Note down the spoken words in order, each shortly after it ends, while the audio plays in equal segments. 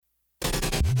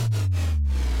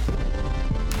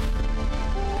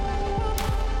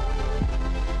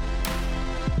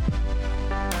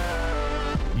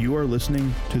You are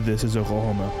listening to This is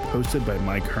Oklahoma, hosted by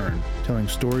Mike Hearn, telling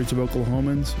stories of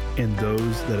Oklahomans and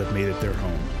those that have made it their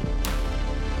home.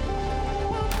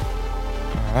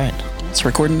 All right, it's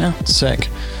recording now. Sick.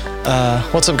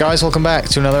 What's up, guys? Welcome back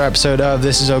to another episode of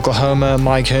This is Oklahoma.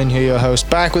 Mike Hearn here, your host,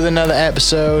 back with another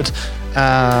episode.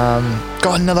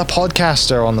 Got another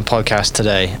podcaster on the podcast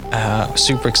today.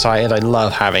 Super excited. I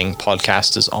love having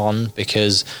podcasters on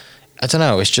because I don't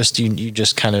know, it's just you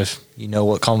just kind of, you know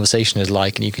what conversation is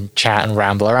like and you can chat and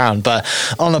ramble around. But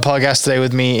on the podcast today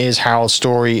with me is Harold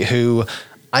Story, who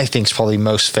I think is probably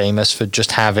most famous for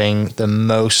just having the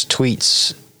most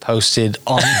tweets posted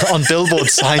on billboard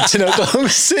signs in Oklahoma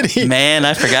City. Man,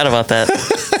 I forgot about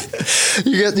that.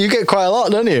 You get quite a lot,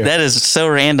 don't you? That is so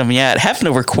random. Yeah, it happened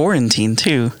over quarantine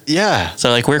too. Yeah. So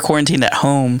like we're quarantined at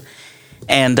home,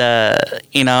 and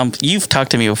you've talked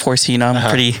to me before, so I'm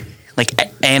pretty like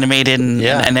animated and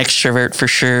an extrovert for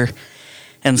sure.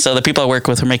 And so the people I work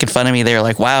with were making fun of me. They were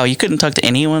like, wow, you couldn't talk to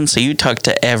anyone, so you talked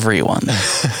to everyone.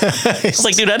 I was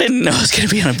like, dude, I didn't know I was going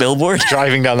to be on a billboard.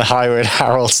 Driving down the highway and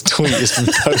Harold's tweet has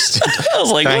been posted. I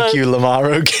was like, thank you,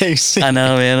 Lamaro Casey. I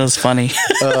know, man. It was funny.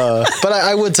 But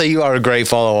I would say you are a great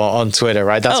follower on Twitter,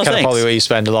 right? That's kind of probably where you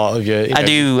spend a lot of your... I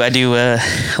do a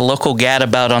local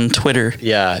gadabout on Twitter.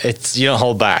 Yeah, you don't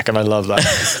hold back, and I love that.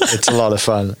 It's a lot of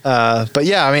fun. But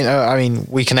yeah, I mean,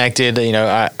 we connected.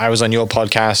 I was on your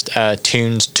podcast,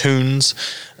 Tunes,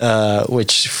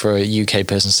 which for a UK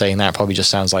person saying that probably just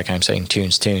sounds like I'm saying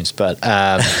tunes, but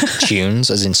tunes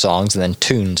as in songs and then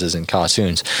tunes as in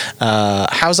cartoons.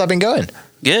 How's that been going?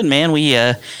 Good, man. We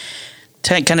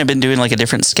kind of been doing like a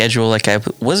different schedule. Like I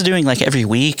was doing like every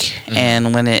week,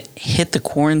 and when it hit the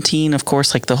quarantine, of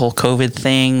course, like the whole COVID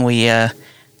thing, we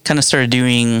kind of started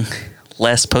doing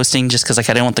less posting just because like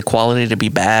I didn't want the quality to be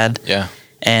bad. Yeah.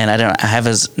 And I have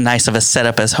as nice of a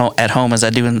setup at home as I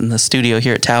do in the studio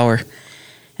here at Tower.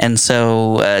 And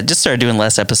so just started doing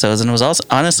less episodes. And it was also,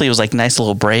 honestly, it was like a nice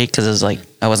little break because it was like,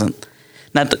 I wasn't,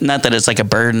 not that it's like a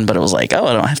burden, but it was like, oh,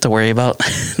 I don't have to worry about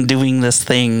doing this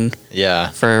thing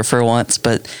for once.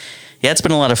 But yeah, it's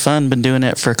been a lot of fun. Been doing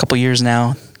it for a couple years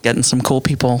now. Gotten some cool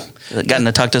people, gotten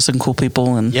to talk to some cool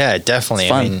people. And yeah, definitely.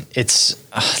 I mean,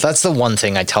 that's the one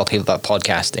thing I tell people about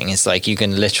podcasting. It's like you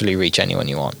can literally reach anyone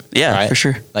you want. Yeah, right? For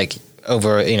sure. Like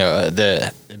over,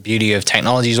 the beauty of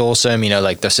technology is awesome.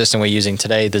 Like the system we're using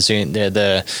today, the Zoom,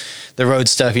 the road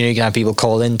stuff, you can have people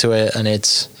call into it and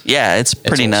it's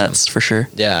pretty awesome. nuts for sure.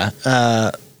 Yeah.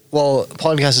 Well,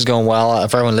 podcast is going well.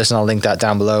 For everyone listening, I'll link that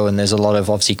down below. And there's a lot of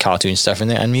obviously cartoon stuff in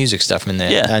there and music stuff in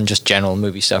there and just general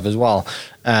movie stuff as well.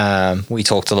 We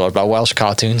talked a lot about Welsh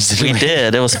cartoons. Didn't we?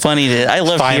 Did. It was funny. I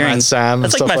love hearing. Sam.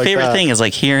 That's like my favorite thing is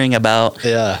like hearing about.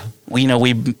 Yeah. We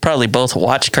probably both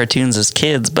watched cartoons as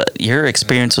kids, but your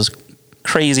experience was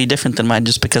crazy different than mine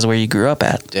just because of where you grew up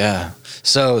at. Yeah.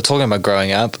 So talking about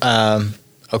growing up,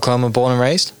 Oklahoma born and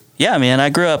raised? Yeah, man. I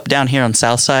grew up down here on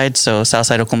Southside, so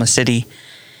Southside, Oklahoma City.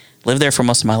 Lived there for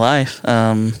most of my life.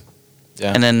 And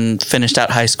then finished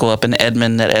out high school up in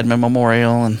Edmond at Edmond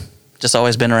Memorial and just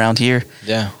always been around here.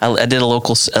 Yeah. I did a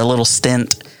little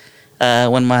stint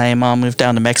when my mom moved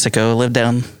down to Mexico, lived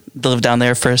down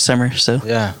there for a summer.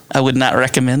 So I would not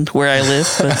recommend where I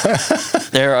live, but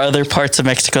there are other parts of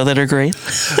Mexico that are great.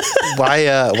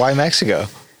 Why Mexico?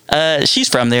 She's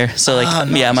from there. So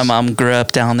nice. Yeah, my mom grew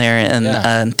up down there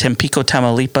and Tampico,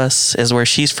 Tamaulipas is where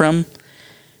she's from.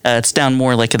 It's down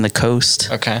more like in the coast,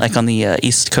 like on the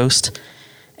East Coast.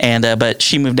 And but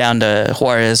she moved down to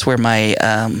Juarez where my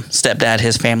stepdad,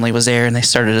 his family was there, and they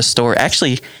started a store.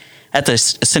 Actually,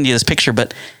 send you this picture,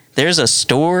 but there's a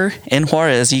store in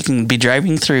Juarez you can be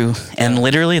driving through, and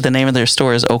literally the name of their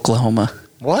store is Oklahoma.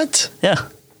 What? Yeah.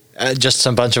 Just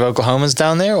some bunch of Oklahomans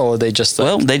down there, or they just...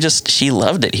 she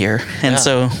loved it here. And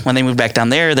so when they moved back down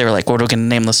there, they were like, what are we going to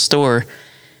name the store?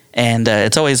 And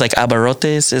it's always like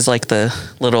Abarrotes is like the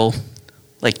little,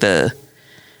 like the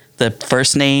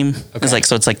first name is like,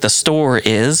 so it's like the store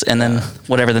is, and then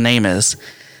whatever the name is.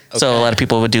 Okay. So a lot of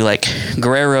people would do like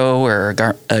Guerrero or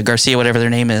Garcia, whatever their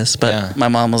name is. But my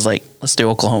mom was like, let's do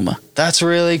Oklahoma. That's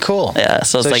really cool. Yeah.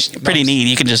 So it's like pretty neat.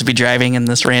 You can just be driving in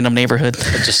this random neighborhood.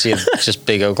 Just see just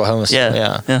big Oklahoma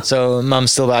stuff. Yeah. So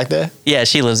mom's still back there? Yeah,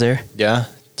 she lives there. Yeah.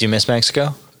 Do you miss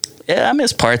Mexico? Yeah, I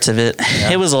miss parts of it.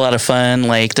 Yeah. It was a lot of fun.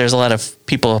 Like, there's a lot of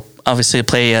people obviously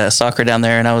play soccer down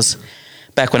there, and I was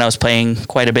back when I was playing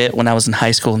quite a bit when I was in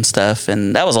high school and stuff,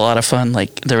 and that was a lot of fun.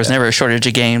 Like, there was never a shortage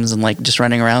of games, and like just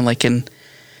running around like in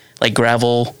like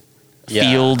gravel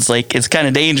fields. Like, it's kind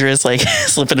of dangerous, like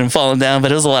slipping and falling down,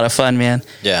 but it was a lot of fun, man.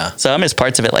 Yeah. So I miss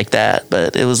parts of it like that,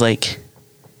 but it was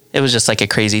just like a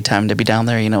crazy time to be down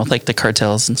there, with like the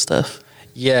cartels and stuff.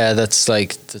 Yeah,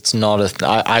 that's not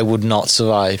I would not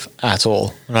survive at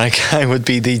all. Like, I would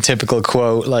be the typical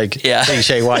quote, like,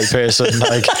 cliche white person,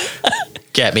 like,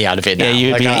 get me out of it now.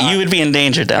 Yeah, you would be in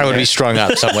danger down there. I would be strung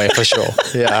up somewhere for sure.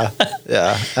 Yeah.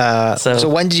 So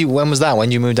when was that? When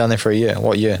did you move down there for a year?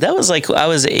 What year? That was like,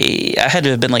 I had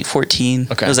to have been like 14.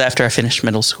 Okay. It was after I finished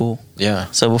middle school.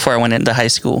 Yeah. So before I went into high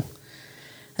school.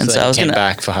 And so I was came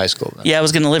back for high school then. Yeah, I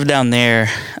was going to live down there.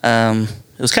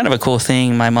 It was kind of a cool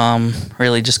thing. My mom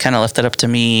really just kind of left it up to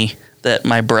me that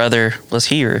my brother was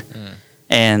here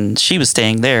and she was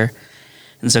staying there.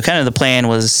 And so kind of the plan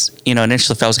was,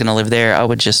 initially if I was going to live there, I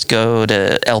would just go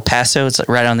to El Paso. It's like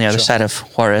right on the other side of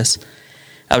Juarez.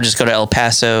 I would just go to El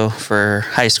Paso for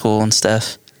high school and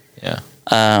stuff. Yeah.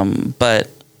 But,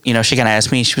 she kind of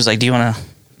asked me, she was like, do you want to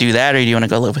do that or do you want to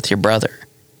go live with your brother?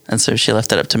 And so she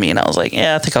left it up to me and I was like,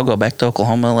 yeah, I think I'll go back to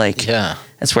Oklahoma. Like,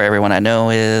 that's where everyone I know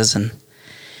is. And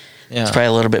it's probably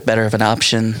a little bit better of an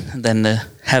option than to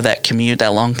have that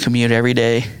long commute every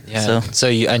day. Yeah. So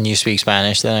you speak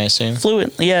Spanish then, I assume?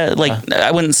 Fluent. Yeah.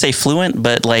 I wouldn't say fluent,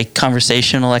 but like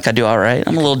conversational, like I do all right.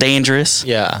 I'm a little dangerous.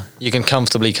 Yeah. You can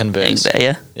comfortably converse.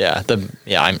 Yeah.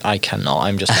 Yeah. I cannot.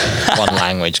 I'm just a one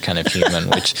language kind of human,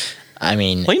 which, I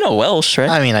mean, well, you know Welsh, right?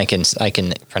 I mean, I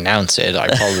can pronounce it.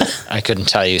 I couldn't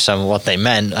tell you some of what they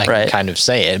meant. I can kind of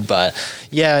say it, but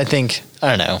yeah, I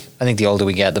don't know. I think the older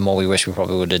we get, the more we wish we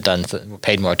probably would have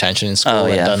paid more attention in school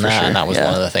and done that. Sure. And that was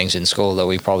one of the things in school that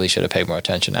we probably should have paid more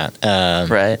attention at.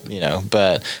 Right.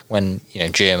 But when,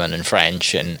 German and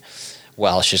French and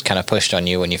Welsh is kind of pushed on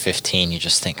you when you're 15, you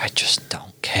just think, I just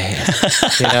don't care.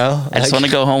 I just want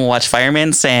to go home and watch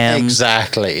Fireman Sam.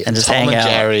 Exactly. And just Tom hang and out.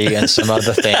 Jerry and some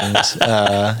other things.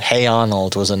 Hey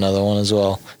Arnold was another one as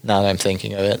well, now that I'm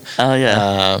thinking of it. Oh,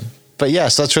 yeah. But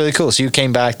yes, that's really cool. So you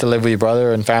came back to live with your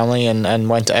brother and family and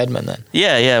went to Edmond then?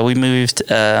 Yeah. We moved.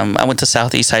 I went to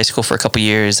Southeast High School for a couple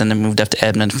years and then moved up to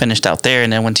Edmond, finished out there,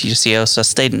 and then went to UCO, so I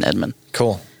stayed in Edmond.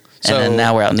 Cool. And then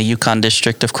now we're out in the Yukon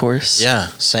district, of course. Yeah,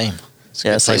 same.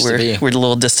 It's like we're the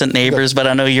little distant neighbors, but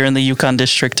I know you're in the Yukon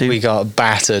district too. We got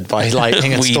battered by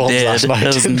lightning and storms last night.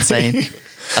 That was insane.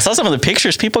 I saw some of the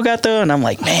pictures people got though, and I'm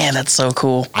like, man, that's so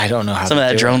cool. I don't know how some of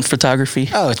that drone photography.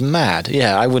 Oh, it's mad.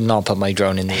 Yeah, I would not put my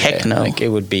drone in the air. Heck no. Like, it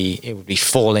would be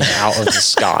falling out of the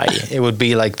sky. It would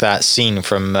be like that scene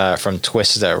from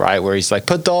Twister, right, where he's like,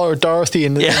 put Dorothy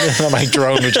in the and my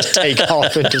drone would just take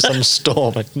off into some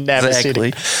storm. I'd never seen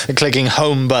it. And clicking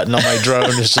home button on my drone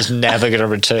is just never going to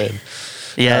return.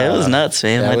 Yeah, it was nuts,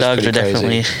 man. My dogs were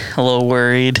definitely a little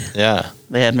worried. Yeah.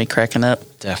 They had me cracking up.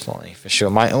 Definitely, for sure.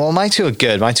 My two are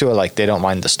good. My two are like, they don't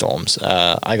mind the storms.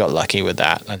 I got lucky with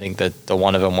that. I think that the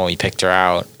one of them, when we picked her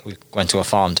out, we went to a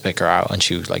farm to pick her out, and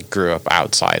she was like grew up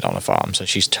outside on a farm, so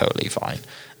she's totally fine.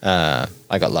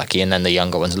 I got lucky, and then the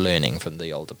younger one's learning from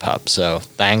the older pup. So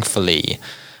thankfully,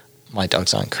 my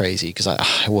dogs aren't crazy, because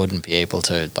I wouldn't be able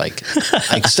to like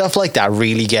stuff like that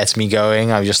really gets me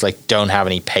going. I just like don't have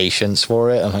any patience for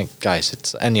it. I'm like,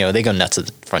 guys, and they go nuts at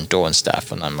the front door and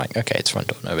stuff, and I'm like, okay, it's front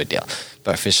door, no big deal.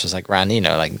 But if it's just like random,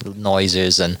 like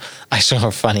noises, and I saw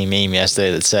a funny meme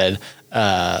yesterday that said,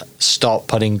 stop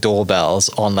putting doorbells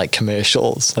on like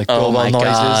commercials, like doorbell noises. Oh my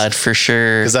God, for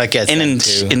sure. Because that gets in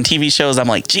TV shows, I'm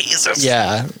like, Jesus.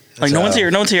 Yeah. Like, no one's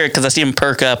here, because I see him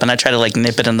perk up and I try to like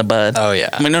nip it in the bud. Oh yeah.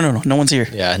 I'm like, no one's here.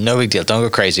 Yeah, no big deal. Don't go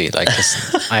crazy. Like,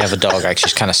 I have a dog, like,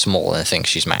 she's kind of small and I think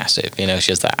she's massive.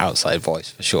 She has that outside voice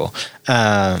for sure.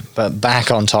 But back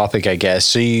on topic, I guess.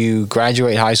 So you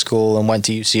graduate high school and went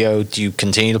to UCO. Do you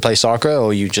continue to play soccer,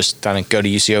 or you just kind of go to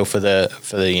UCO for the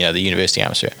the university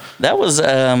atmosphere? That was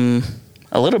a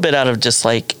little bit out of just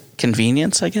like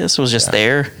convenience, I guess. It was just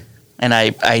there. And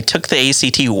I took the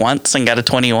ACT once and got a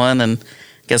 21, and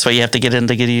guess what? You have to get in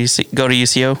to go to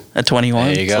UCO at 21.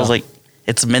 There you go. So I was like,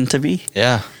 it's meant to be.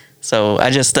 Yeah. So I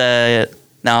just, now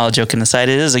all joking aside,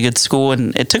 it is a good school,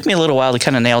 and it took me a little while to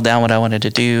kind of nail down what I wanted to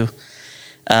do.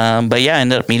 But yeah, I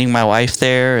ended up meeting my wife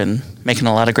there and making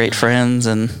a lot of great friends,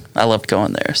 and I loved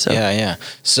going there. So yeah.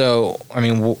 So, I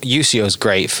mean, UCO is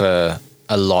great for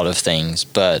a lot of things,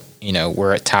 but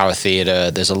we're at Tower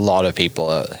Theatre. There's a lot of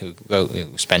people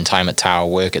who spend time at Tower,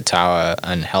 work at Tower,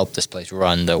 and help this place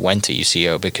run that went to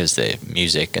UCO because the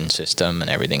music and system and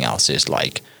everything else is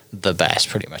like the best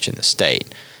pretty much in the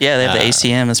state. Yeah, they have the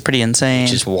ACM. It's pretty insane.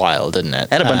 Which is wild, isn't it?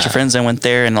 I had a bunch of friends that went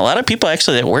there, and a lot of people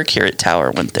actually that work here at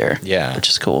Tower went there. Yeah. Which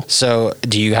is cool. So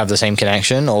do you have the same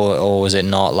connection, or was it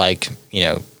not like,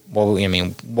 what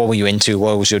were you into?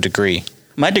 What was your degree?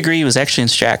 My degree was actually in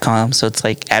Stratcom, so it's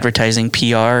like advertising,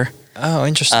 PR. Oh,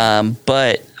 interesting.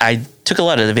 But I took a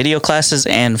lot of the video classes,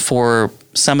 and for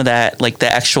some of that, like the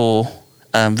actual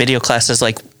video classes,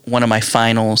 like one of my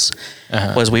finals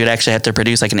was we would actually have to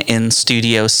produce like an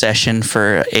in-studio session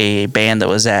for a band that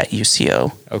was at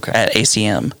UCO, at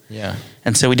ACM. Yeah.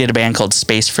 And so we did a band called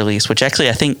Space Release, which actually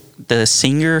I think the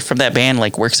singer from that band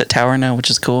like works at Tower now, which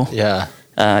is cool. Yeah.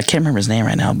 I can't remember his name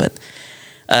right now, but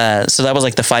so that was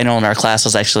like the final in our class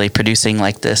was actually producing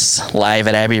like this live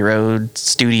at Abbey Road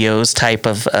Studios type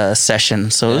of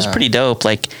session. So it was pretty dope.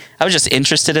 Like I was just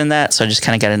interested in that, so I just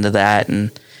kind of got into that,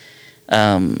 and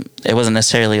it wasn't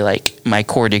necessarily like my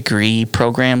core degree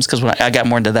programs, because I got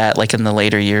more into that like in the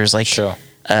later years, like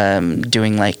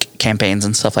doing like campaigns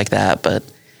and stuff like that. But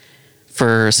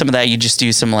for some of that, you just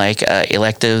do some like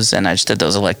electives, and I just did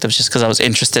those electives just because I was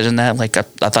interested in that. Like I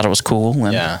thought it was cool.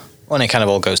 And well, and it kind of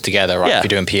all goes together, right? If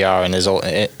you're doing PR and there's all,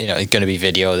 it's going to be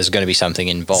video, there's going to be something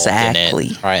involved in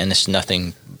it, right? And there's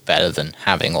nothing better than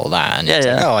having all that. And it's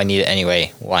like, oh, I need it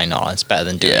anyway. Why not? It's better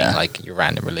than doing like your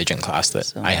random religion class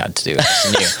that I had to do at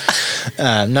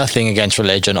SNU. Nothing against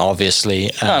religion,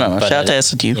 obviously. No. Shout out to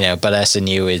SNU. But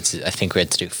SNU is, I think we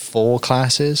had to do 4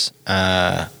 classes.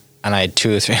 And I had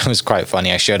 2 or 3. It was quite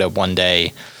funny. I showed up one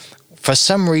day. For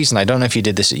some reason, I don't know if you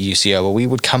did this at UCO, but we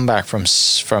would come back from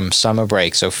summer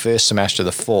break, so first semester of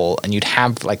the fall, and you'd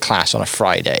have like class on a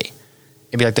Friday.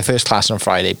 It'd be like the first class on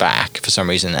Friday back for some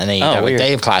reason, and then you'd have a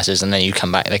day of classes, and then you'd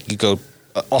come back, like you go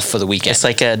off for the weekend. It's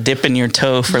like a dipping your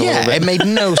toe for a little bit. Yeah, it made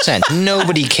no sense.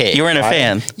 Nobody cared. You weren't a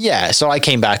fan. Yeah, so I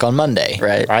came back on Monday,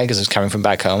 right? Because I was coming from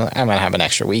back home. I'm going to have an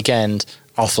extra weekend.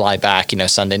 I'll fly back,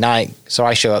 Sunday night. So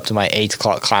I show up to my 8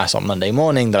 o'clock class on Monday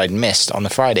morning that I'd missed on the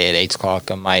Friday at 8 o'clock,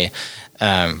 and my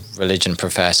religion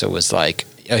professor was like,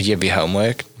 oh, you have your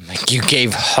homework? Like, you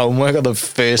gave homework on the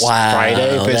first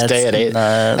Friday, first day at 8?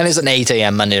 And it's an 8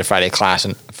 a.m. Monday to Friday class,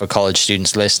 and for college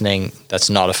students listening, that's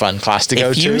not a fun class to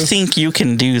go to. If you think you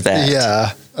can do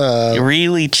that,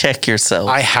 really check yourself.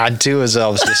 I had to, as I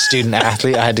was a student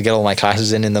athlete, I had to get all my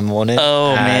classes in the morning.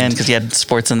 Oh, man, because you had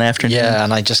sports in the afternoon. Yeah,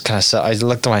 and I just kind of I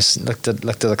looked at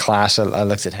the class, I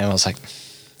looked at him, I was like,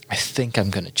 I think I'm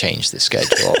going to change the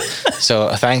schedule. So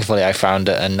thankfully I found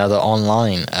another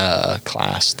online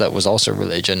class that was also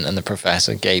religion, and the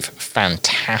professor gave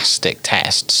fantastic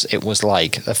tests. It was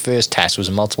like the first test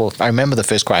was multiple. I remember the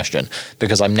first question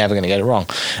because I'm never going to get it wrong.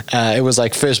 It was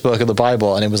like first book of the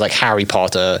Bible, and it was like Harry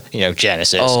Potter,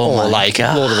 Genesis, or like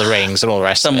God. Lord of the Rings and all the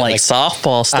rest of it. Some like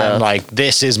softball stuff. I'm like,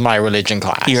 this is my religion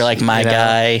class. You're like my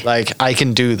guy. Like, I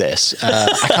can do this.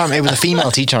 It was a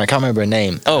female teacher, and I can't remember her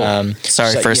name.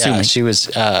 Sorry for assuming. She was,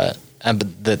 but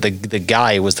the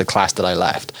guy was the class that I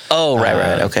left. Oh,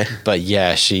 right, okay. But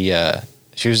yeah, she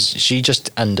just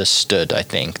understood, I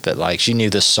think, that like she knew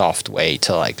the soft way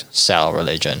to like sell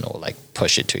religion or like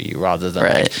push it to you rather than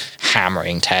like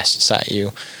hammering tests at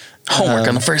you. Homework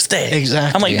on the first day.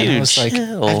 Exactly. I'm like, dude, I was like,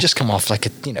 I've just come off like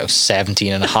a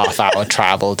 17 and a half hour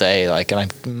travel day. Like,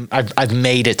 and I've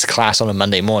made it to class on a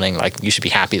Monday morning. Like, you should be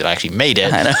happy that I actually made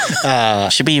it. I know.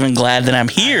 Should be even glad that I'm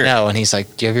here. No, and he's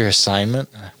like, do you have your assignment?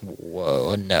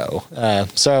 Whoa, no.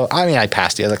 So, I mean, I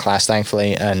passed the other class,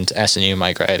 thankfully, and SNU,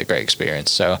 I had a great experience.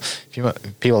 So,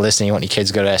 if people listening, you want your kids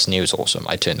to go to SNU, it's awesome.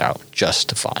 I turned out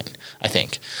just fine, I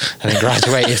think. I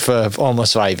graduated for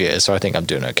almost 5 years, so I think I'm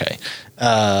doing okay.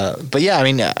 But yeah, I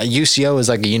mean, UCO is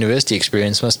like a university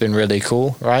experience. Must have been really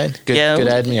cool, right? Good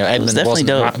Ed. Edmond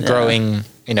wasn't growing.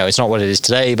 It's not what it is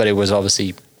today, but it was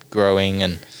obviously growing.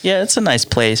 And yeah, it's a nice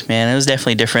place, man. It was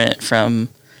definitely different from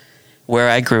where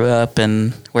I grew up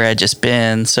and where I'd just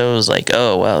been. So it was like,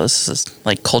 oh wow, this is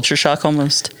like culture shock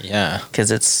almost. Yeah,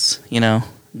 because it's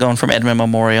going from Edmond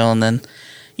Memorial, and then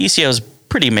UCO is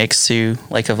pretty mixed too.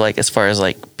 Like as far as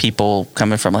like people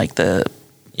coming from like the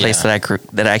place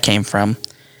that I came from.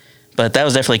 But that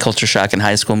was definitely culture shock in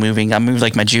high school moving. I moved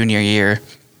like my junior year,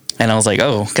 and I was like,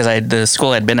 oh, because the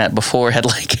school I'd been at before had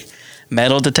like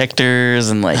metal detectors,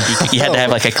 and like you had to have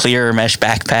like a clear mesh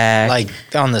backpack. Like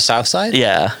on the south side?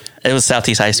 Yeah. It was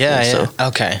Southeast High School. Yeah. So.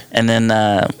 Okay. And then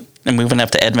and moving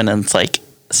up to Edmond, and it's like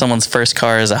someone's first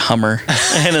car is a Hummer.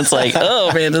 And it's like,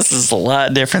 oh man, this is a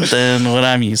lot different than what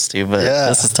I'm used to, but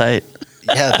this is tight.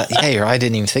 I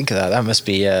didn't even think of that. That must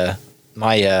be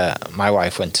my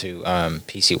wife went to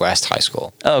PC West High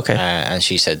School. Oh, okay. And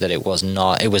she said that it was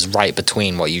right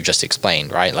between what you just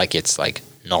explained, right? Like it's like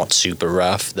not super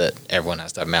rough that everyone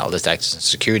has to have metal detectors and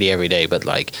security every day, but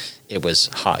like it was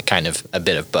hot, kind of a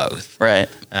bit of both. Right.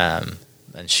 And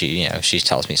she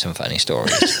tells me some funny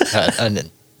stories. And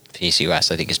then PC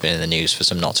West, I think, has been in the news for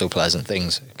some not so pleasant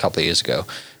things a couple of years ago.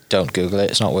 Don't Google it;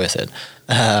 it's not worth it.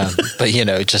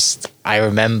 But I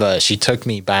remember she took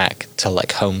me back to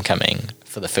like homecoming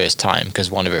for the first time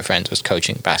because one of her friends was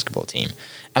coaching the basketball team,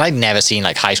 and I'd never seen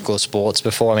like high school sports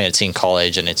before. I mean, I'd seen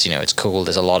college, and it's it's cool.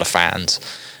 There's a lot of fans,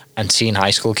 and seeing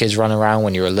high school kids run around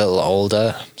when you're a little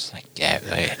older, it's like, yeah,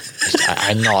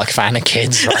 I'm not a fan of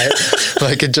kids, right?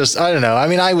 Like, it just, I don't know. I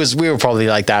mean, we were probably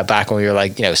like that back when we were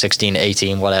like, 16,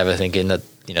 18, whatever, thinking that,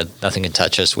 nothing can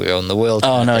touch us. We own the world.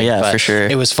 Oh no, yeah, but for sure.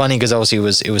 It was funny because obviously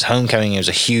it was homecoming. It was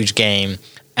a huge game,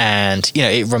 and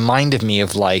it reminded me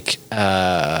of like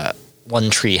One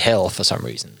Tree Hill for some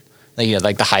reason.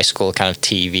 Like the high school kind of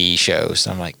TV shows.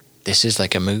 I'm like, this is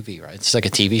like a movie, right? It's like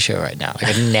a TV show right now. Like,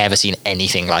 I've never seen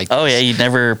anything like this. Oh yeah, you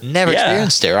never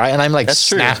experienced it, right? And I'm like That's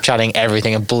true. Snapchatting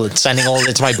everything and sending all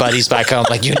it to my buddies back home.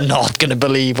 Like, you're not gonna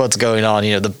believe what's going on.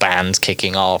 The band's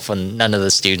kicking off and none of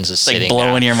the students are sitting. Like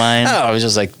blowing your mind. Oh, I was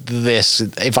just like, this.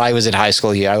 If I was in high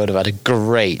school here, I would have had a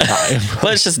great time.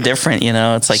 Well, it's just different,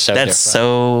 It's like So that's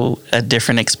different. so a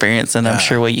different experience than I'm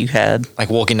sure what you had. Like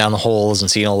walking down the halls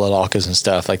and seeing all the lockers and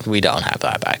stuff. Like, we don't have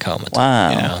that back home at all.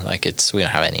 Wow. Like, we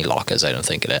don't have any lockers, I don't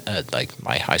think, at like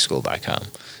my high school back home.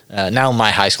 Now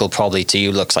my high school probably to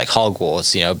you looks like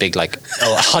Hogwarts, big like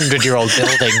 100-year-old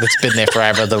building that's been there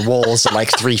forever. The walls are like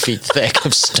 3 feet thick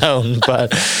of stone, but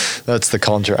that's the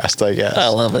contrast, I guess. I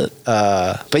love it.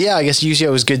 But yeah, I guess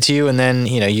UCO was good to you, and then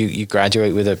you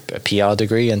graduate with a PR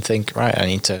degree and think, right, I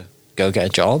need to go get a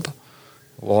job.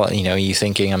 What are you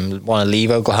thinking? I want to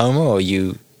leave Oklahoma, or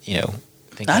you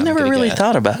think I never really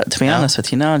thought about it, to be honest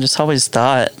with you. I just always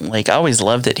thought, like, I always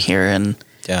loved it here, and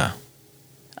Yeah.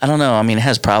 I don't know. I mean, it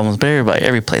has problems, but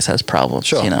every place has problems,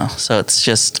 Sure. So it's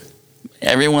just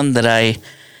everyone in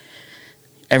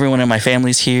my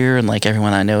family's here, and like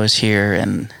everyone I know is here,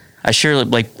 and I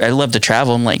love to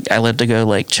travel, and like I love to go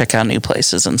like check out new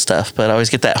places and stuff, but I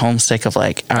always get that homesick of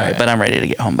like, all right, but I'm ready to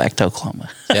get home back to Oklahoma.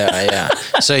 Yeah.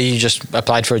 So you just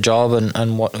applied for a job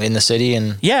and what in the city,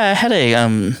 and Yeah, I had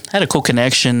a cool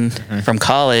connection from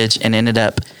college, and ended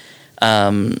up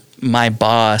my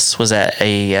boss was at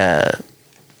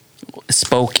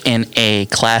spoke in a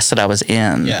class that I was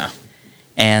in. yeah.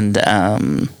 And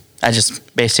I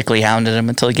just basically hounded him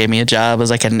until he gave me a job. I was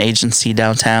like at an agency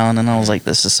downtown, and I was like,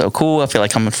 this is so cool. I feel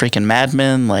like I'm a freaking Mad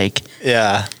Men. Like,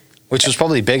 Yeah. Which was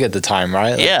probably big at the time,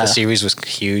 right? Like, Yeah. The series was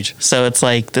huge. so it's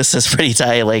like, this is pretty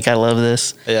tight. Like, I love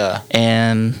this. Yeah.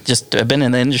 And just, I've been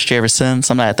in the industry ever since.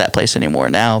 I'm not at that place anymore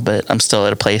now, but I'm still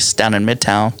at a place down in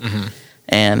Midtown.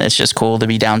 And it's just cool to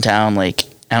be downtown. Like,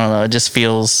 I don't know. It just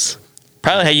feels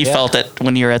probably how you felt it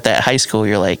when you were at that high school.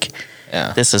 You're like,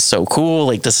 Yeah. this is so cool.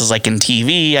 Like, this is like in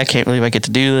TV. I can't believe I get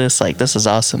to do this. Like, this is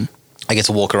awesome. I get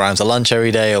to walk around to lunch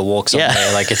every day or walk somewhere.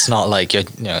 Yeah. Like, it's not like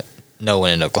no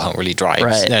one in Oklahoma really drives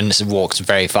Right. and walks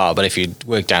very far. But if you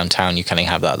work downtown, you kind of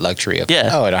have that luxury of,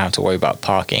 I don't have to worry about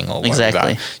parking or worry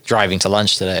Exactly. about driving to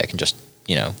lunch today. I can just,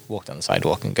 walk down the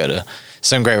sidewalk and go to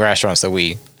some great restaurants that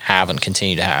we have and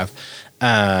continue to have.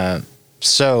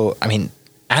 So, I mean,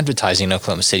 advertising in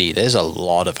Oklahoma City, there's a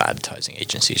lot of advertising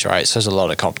agencies, right? So there's a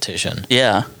lot of competition.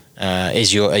 Yeah. Are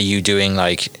you doing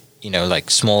like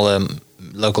smaller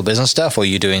local business stuff, or are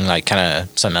you doing like kind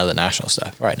of some other national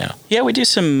stuff right now? Yeah, we do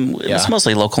some, it's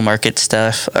mostly local market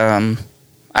stuff.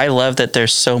 I love that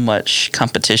there's so much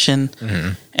competition,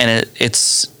 and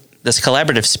it's this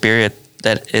collaborative spirit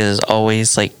that is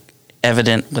always like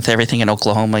evident with everything in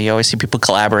Oklahoma. You always see people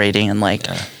collaborating and like,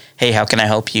 hey, how can I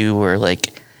help you? Or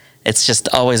like, it's just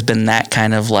always been that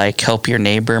kind of like help your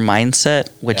neighbor mindset,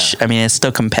 which I mean, it's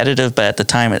still competitive, but at the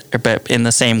time, but in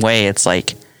the same way, it's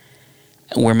like,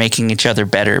 we're making each other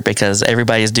better because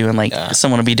everybody's doing like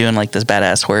someone will be doing like this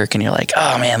badass work, and you're like,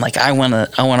 oh man, like I want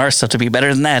our stuff to be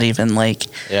better than that even, like,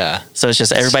 so it's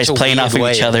just everybody's playing off of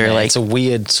each other. Like, it's a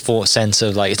weird sense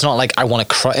of like, it's not like I want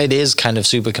to crush. It is kind of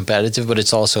super competitive, but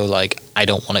it's also like I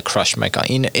don't want to crush my guy.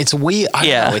 It's weird. I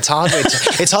don't know. It's hard.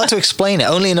 It's hard to explain it.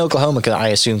 Only in Oklahoma can, I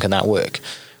assume, can that work.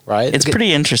 Right? It's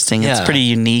pretty interesting. It's pretty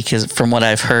unique from what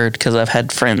I've heard, because I've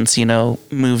had friends,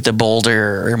 move to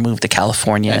Boulder or move to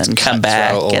California and come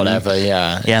back or whatever.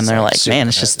 Yeah. Yeah. And they're like, man,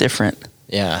 it's just different.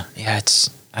 Yeah. Yeah.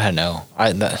 I don't know.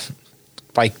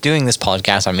 By doing this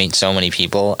podcast, I meet so many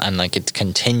people, and like it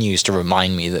continues to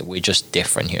remind me that we're just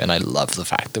different here. And I love the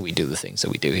fact that we do the things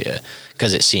that we do here,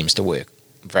 because it seems to work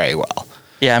very well.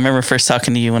 Yeah. I remember first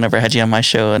talking to you whenever I had you on my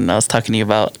show, and I was talking to you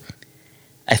about,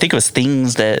 I think it was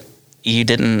things that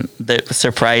that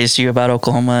surprised you about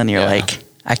Oklahoma, and you're like,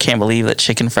 I can't believe that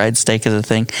chicken fried steak is a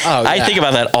thing. I think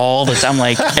about that all the time.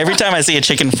 Like, every time I see a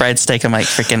chicken fried steak, I'm like,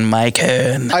 freaking Mike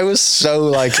Hearn. I was so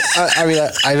like, I mean,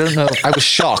 I don't know. I was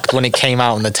shocked when it came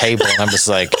out on the table, and I'm just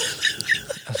like,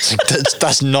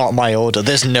 that's not my order.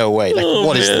 There's no way. Like,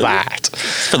 what is that?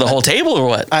 For the whole table or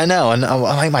what? I know. And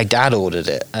I my dad ordered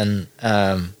it, and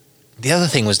The other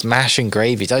thing was mash and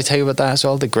gravy. Did I tell you about that as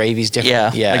well? The gravy's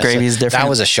different. Yeah, the gravy's different. That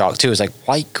was a shock too. It was like,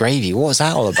 white gravy. What was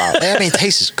that all about? I mean, it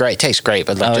tastes great. It tastes great,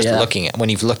 but like looking at when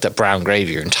you've looked at brown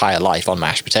gravy your entire life on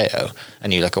mashed potato,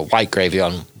 and you look at white gravy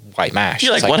on white mash,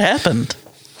 you're like, what happened?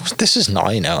 This is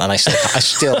not, and I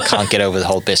still can't get over the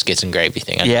whole biscuits and gravy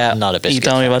thing. I'm not a biscuit.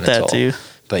 You told me about that too.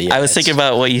 But yeah, I was thinking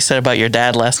about what you said about your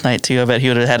dad last night too. I bet he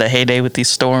would have had a heyday with these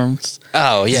storms.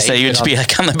 Oh yeah, so you'd just be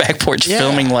like on the back porch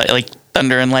filming like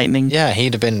thunder and lightning. Yeah,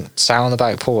 he'd have been sat on the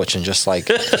back porch and just like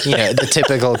the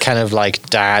typical kind of like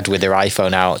dad with their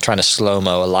iPhone out trying to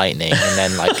slow-mo a lightning, and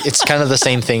then like it's kind of the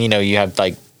same thing. You have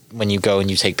like when you go and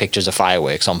you take pictures of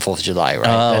fireworks on 4th of July, right?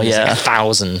 Oh, and there's like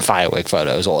 1,000 firework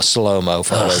photos or slow-mo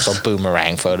photos or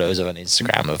boomerang photos of an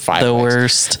Instagram of fireworks.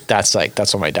 The worst. That's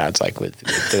what my dad's like with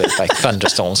like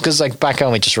thunderstorms. Because like back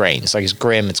home it just rains. Like it's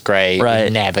grim, it's grey. Right.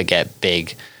 You never get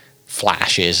big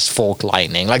flashes, forked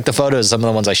lightning. Like the photos, some of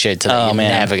the ones I shared today, you're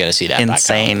never going to see that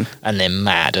insane. back home. And they're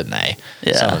mad, aren't they?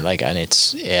 Yeah. So, like, and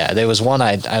it's, there was one,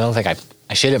 I don't think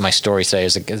I shared it in my story today.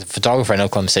 It was a photographer in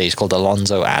Oklahoma City. He's called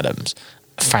Alonzo Adams.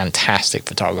 Fantastic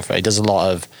photographer. He does a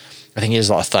lot of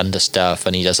thunder stuff,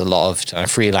 and he does a lot of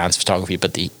freelance photography,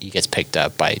 but he gets picked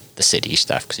up by the city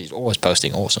stuff because he's always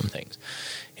posting awesome things.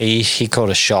 He caught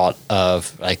a shot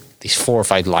of like these 4 or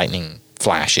 5 lightning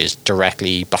flashes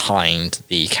directly behind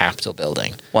the Capitol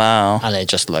building. Wow. And it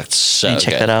just looked so good.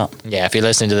 Check that out. Yeah, if you're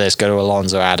listening to this, go to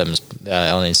Alonzo Adams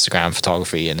on Instagram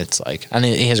photography, and it's like, and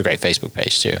he has a great Facebook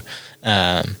page too.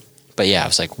 But yeah, I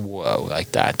was like, whoa,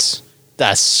 like that's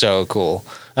so cool.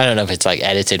 I don't know if it's like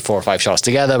edited 4 or 5 shots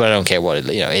together, but I don't care what it,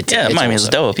 it's mine awesome. is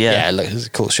dope. Yeah, it's a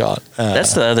cool shot.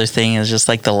 That's the other thing is just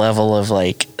like the level of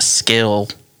like skill.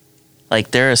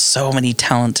 Like there are so many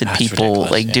talented people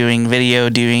like doing video,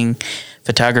 doing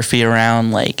photography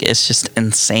around. Like it's just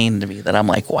insane to me that I'm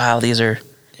like, wow, these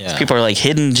people are like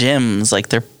hidden gems. Like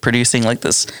they're producing like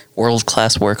this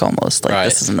world-class work almost. Like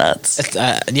this is nuts.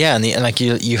 And like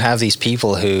you have these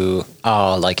people who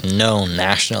are like known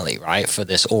nationally, right, for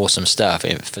this awesome stuff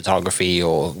in photography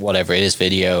or whatever it is,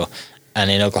 video. And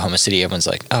in Oklahoma City, everyone's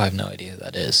like, oh, I have no idea who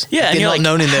that is. Yeah, like, and you're not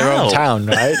known in their own town,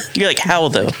 right? You're like, how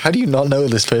though? How do you not know who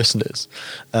this person is?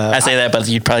 I say that, but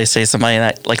you'd probably say somebody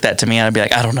like that to me, and I'd be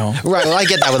like, I don't know. Right. Well, I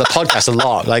get that with a podcast a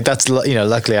lot. Like that's,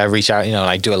 luckily I reach out, and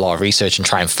I do a lot of research and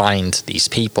try and find these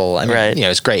people. I mean,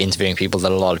 it's great interviewing people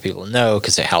that a lot of people know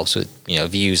because it helps with,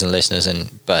 views and listeners.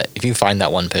 But if you find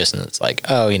that one person that's like,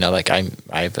 oh, like I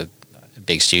have a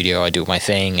big studio, I do my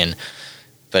thing,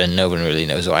 but no one really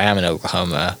knows who I am in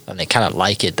Oklahoma, and they kind of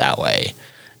like it that way.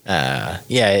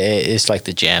 It's like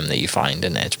the gem that you find,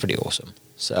 and it's pretty awesome.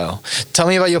 So, tell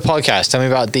me about your podcast. Tell me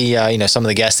about the some of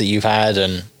the guests that you've had,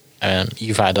 and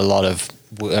you've had a lot of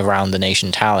around the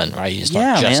nation talent, right? It's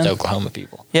not just Oklahoma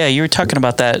people. Yeah, you were talking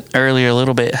about that earlier a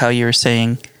little bit. How you were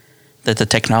saying that the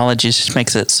technology just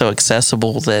makes it so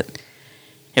accessible that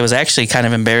it was actually kind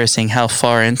of embarrassing how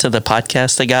far into the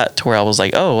podcast they got to where I was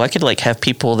like, oh, I could like have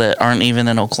people that aren't even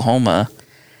in Oklahoma.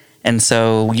 And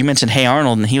so you mentioned Hey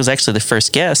Arnold, and he was actually the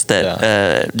first guest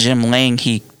that Jim Lang,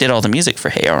 he did all the music for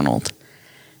Hey Arnold.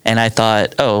 And I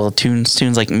thought, oh, well,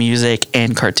 tunes like music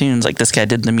and cartoons. Like this guy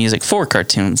did the music for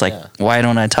cartoons. Like, why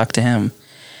don't I talk to him?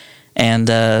 And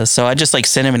so I just like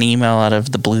sent him an email out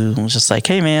of the blue and was just like,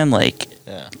 hey man, like,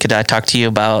 could I talk to you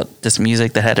about this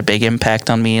music that had a big impact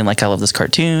on me? And like, I love this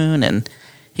cartoon. And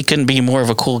he couldn't be more of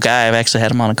a cool guy. I've actually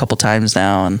had him on a couple times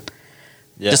now. And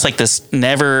just like this,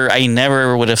 I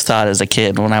never would have thought as a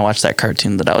kid when I watched that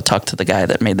cartoon that I would talk to the guy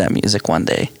that made that music one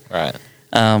day. Right.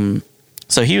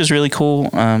 So he was really cool.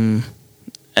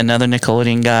 Another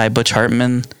Nickelodeon guy, Butch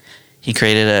Hartman, he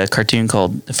created a cartoon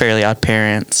called The Fairly Odd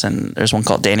Parents, and there's one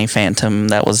called Danny Phantom.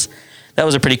 That was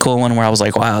a pretty cool one where I was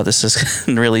like, wow, this is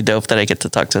really dope that I get to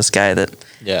talk to this guy that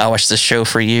I watched this show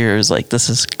for years. Like, this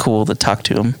is cool to talk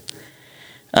to him.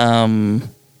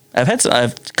 I've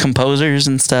had composers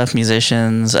and stuff,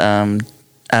 musicians. I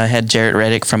had Jarrett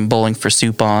Reddick from Bowling for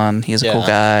Soup on. He's a cool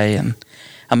guy, and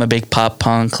I'm a big pop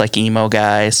punk, like emo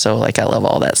guy, so like I love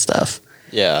all that stuff.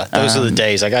 Yeah, those are the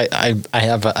days. Like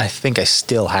I think I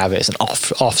still have it. It's an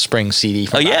Offspring CD. We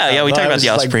talked about the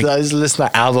Offspring. I was listening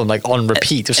to that album like on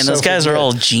repeat. And those guys are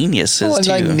all geniuses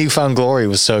too. Like Newfound Glory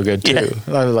was so good too.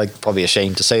 I'm like probably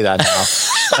ashamed to say that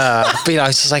now. But I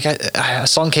was just like, a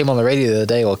song came on the radio the other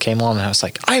day, or came on, and I was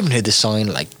like, I haven't heard this song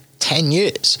in like 10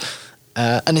 years,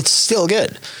 and it's still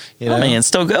good. I mean, it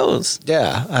still goes.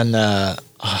 Yeah, and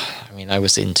I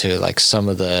was into like some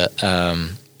of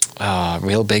the.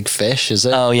 Real Big Fish, is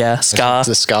it? Oh yeah, ska.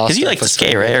 The ska. Because you like to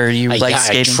skate, right? Or you like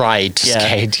skating? I tried to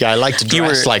skate. Yeah, I like to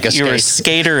dress like a skater. You were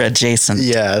skater adjacent.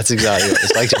 Yeah, that's exactly it.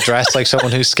 It's like to dress like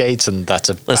someone who skates, and that's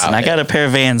about Listen, I got a pair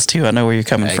of Vans too. I know where you're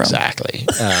coming from. Exactly.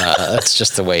 That's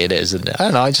just the way it is. And I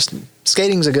don't know.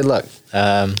 Skating's a good look.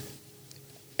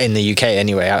 In the UK,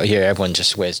 anyway, out here, everyone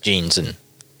just wears jeans and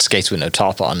skates with no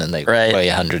top on, and they weigh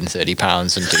 130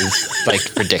 pounds and do like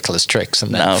ridiculous tricks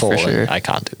and then fall. Sure. I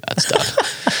can't do that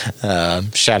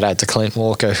stuff. Shout out to Clint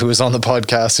Walker, who was on the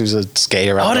podcast, who's a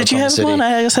skater. Oh, did you have him on?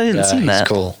 I guess I didn't see that. He's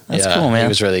cool. That's cool, man. He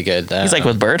was really good. He's like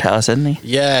with Birdhouse, isn't he?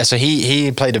 Yeah, so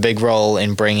he played a big role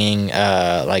in bringing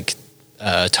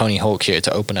Tony Hawk here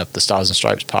to open up the Stars and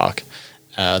Stripes Park,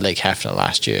 Lake Hefner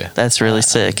last year. That's really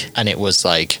sick. And it was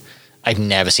like, I've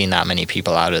never seen that many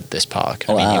people out at this park.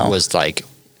 Wow. I mean, it was like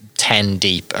 10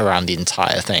 deep around the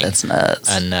entire thing. That's nuts.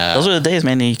 And those were the days,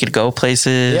 man. You could go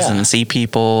places and see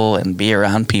people and be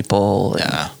around people.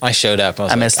 Yeah, I showed up.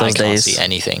 I miss those days. Can't see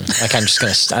anything. Like, I'm just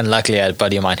gonna. And luckily, I had a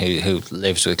buddy of mine who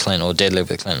lives with Clint, or did live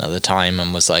with Clint at the time,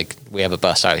 and was like, "We have a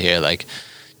bus out here. Like,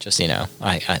 just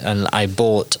I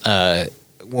bought.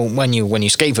 When you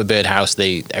skate for Birdhouse,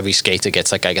 every skater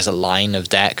gets like, I guess, a line of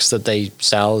decks that they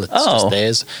sell. It's just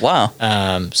theirs. Wow.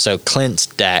 So Clint's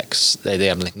decks, they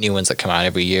have like new ones that come out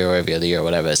every year or every other year or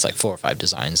whatever. It's like 4 or 5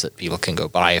 designs that people can go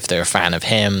buy. If they're a fan of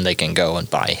him, they can go and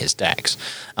buy his decks.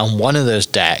 And one of those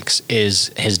decks is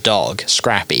his dog,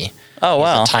 Scrappy. Oh,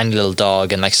 wow. He's a tiny little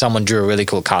dog, and like someone drew a really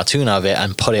cool cartoon of it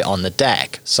and put it on the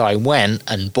deck. So I went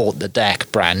and bought the deck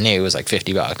brand new. It was like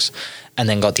 $50. And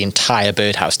then got the entire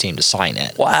Birdhouse team to sign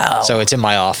it. Wow. So it's in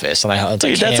my office. And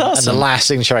Dude, that's awesome. And the last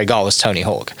signature I got was Tony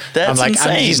Hawk. That's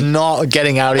insane. I mean, he's not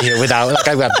getting out of here without, like,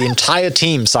 I've got the entire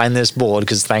team sign this board,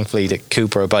 because thankfully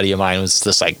Cooper, a buddy of mine, was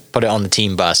just like, put it on the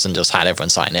team bus and just had everyone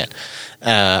sign it.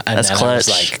 And that's then clutch. I was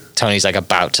like, Tony's like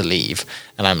about to leave.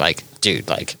 And I'm like, dude,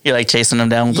 like, you're like chasing him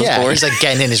down with those boards? He's like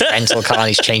getting in his rental car and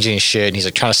he's changing his shirt and he's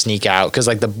like trying to sneak out, because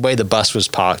like the way the bus was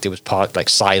parked, it was parked like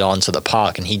side on to the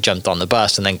park, and he jumped on the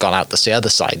bus and then gone out the other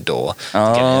side door.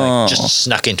 Just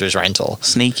snuck into his rental.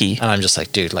 Sneaky. And I'm just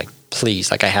like, dude, like, please,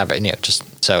 like, I have it,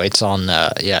 just so it's on.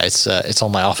 It's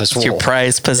on my office wall. It's your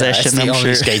prized possession. It's the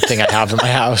only skate thing I have in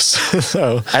my house.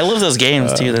 So I love those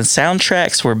games too. The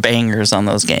soundtracks were bangers on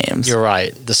those games. You're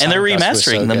right. And they're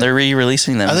remastering them. They're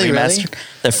re-releasing them. Are they really?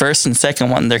 The first and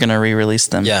second one, they're going to re-release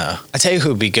them. Yeah. I tell you who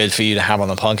would be good for you to have on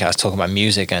the podcast talking about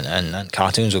music and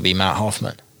cartoons would be Matt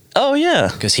Hoffman. Oh yeah,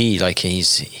 because he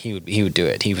would do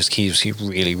it. He was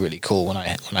really, really cool when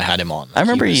I had him on. I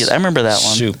remember that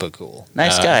one. Super cool.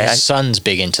 Nice guy. His son's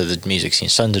big into the music scene.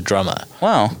 His son's a drummer.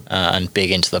 Wow. And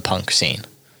big into the punk scene.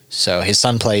 So his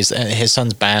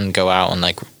son's band go out and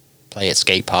like play at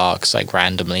skate parks like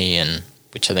randomly, and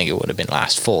which I think it would have been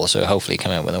last fall. So hopefully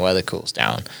coming up when the weather cools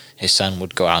down, his son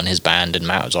would go out in his band, and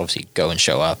Matt would obviously go and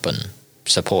show up and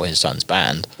support his son's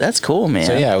band. That's cool, man.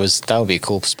 So yeah, that would be a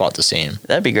cool spot to see him.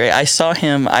 That'd be great. I saw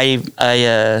him.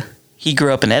 He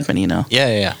grew up in Edmond, you know.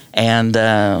 Yeah. And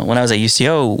when I was at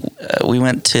UCO, we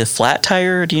went to Flat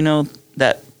Tire. Do you know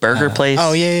that burger place?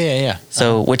 Oh yeah.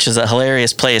 So, which is a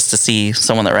hilarious place to see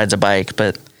someone that rides a bike.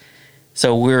 But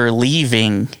so we're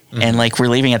leaving, and like we're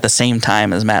leaving at the same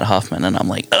time as Matt Hoffman, and I'm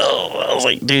like, I was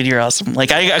like, dude, you're awesome.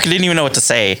 Like I didn't even know what to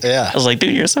say. Yeah. I was like,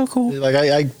 dude, you're so cool. Like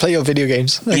I play your video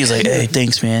games. He's like, hey,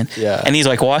 thanks, man. Yeah. And he's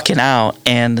like walking out,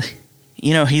 and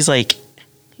he's like,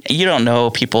 you don't know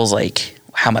people's like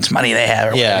how much money they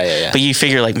have. Yeah. But you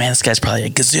figure like, man, this guy's probably a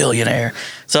gazillionaire.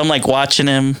 So I'm like watching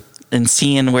him and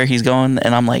seeing where he's going,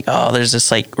 and I'm like, oh, there's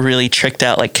this like really tricked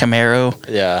out like Camaro.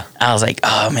 Yeah. I was like,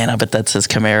 oh man, I bet that's his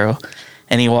Camaro.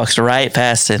 And he walks right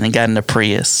past it and got in a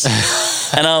Prius.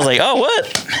 And I was like, oh,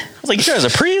 what? I was like, you drive a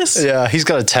Prius? Yeah, he's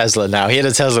got a Tesla now. He had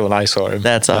a Tesla when I saw him.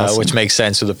 That's awesome. Which makes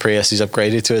sense with the Prius. He's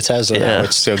upgraded to a Tesla now,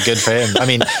 which is still good for him. I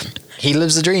mean, he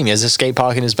lives the dream. He has a skate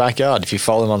park in his backyard. If you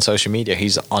follow him on social media,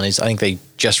 he's on his, I think they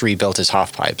just rebuilt his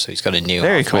half pipe. So he's got a new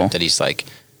half pipe that he's like,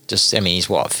 he's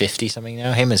what, 50 something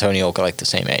now? Him and Tony Hawk are like the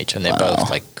same age, and they're both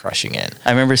like crushing it.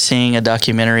 I remember seeing a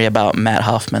documentary about Matt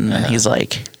Hoffman, and he's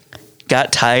like,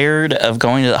 got tired of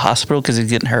going to the hospital because he's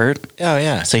getting hurt. Oh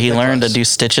yeah. So he learned to do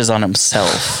stitches on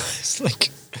himself. It's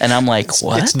like, and I'm like,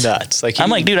 what? It's nuts. Like I'm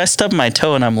like, dude, I stubbed my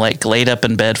toe and I'm like laid up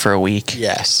in bed for a week.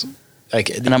 Yes. Like,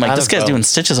 and I'm like, this guy's doing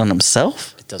stitches on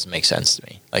himself? It doesn't make sense to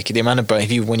me. Like the amount of bone,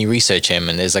 when you research him,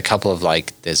 and there's a couple of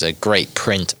there's a great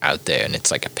print out there, and it's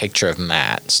like a picture of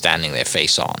Matt standing there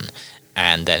face on.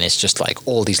 And then it's just like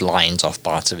all these lines off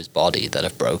parts of his body that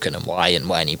have broken, and why and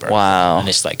when he broke. Wow. And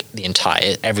it's like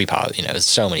every part, there's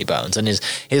so many bones. And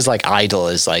his like idol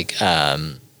is like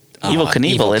Evel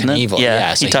Knievel, isn't it?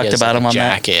 Yeah, so he talked has, about him on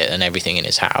jacket that. and everything in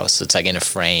his house. It's like in a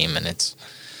frame, and it's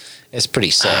It's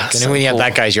pretty sick. And so when you have cool.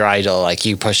 that guy's your idol, like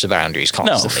you push the boundaries No,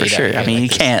 constantly. for sure. I mean, you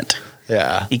can't.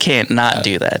 Yeah. You can't not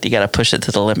do that. You got to push it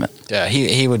to the limit. Yeah,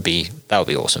 he would be. That would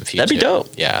be awesome for you. That'd be too. dope.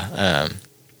 Yeah.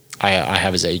 I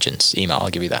have his agent's email. I'll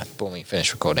give you that when we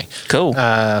finish recording. Cool.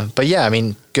 But yeah, I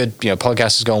mean, good.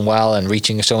 Podcast is going well and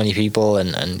reaching so many people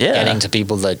and Yeah. getting to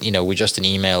people that we're just an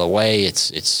email away.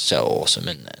 It's so awesome,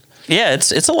 isn't it? Yeah,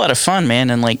 it's a lot of fun, man,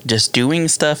 and like just doing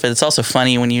stuff. It's also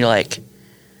funny when you're like,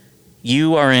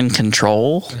 you are in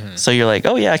control, so you're like,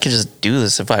 oh yeah, I could just do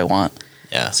this if I want.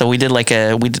 Yeah. So we did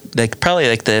probably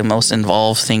like the most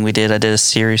involved thing we did. I did a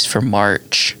series for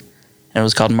March, and it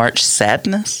was called March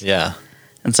Sadness. Yeah.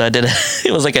 And so I did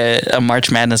it was like a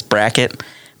March Madness bracket,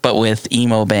 but with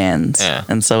emo bands. Yeah.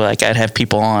 And so like I'd have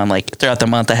people on like throughout the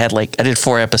month. I did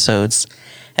 4 episodes,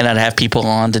 and I'd have people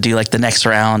on to do like the next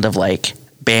round of like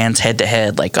bands head to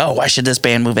head. Like, oh, why should this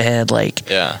band move ahead? Like,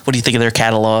 Yeah. what do you think of their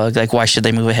catalog? Like, why should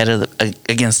they move ahead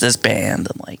against this band?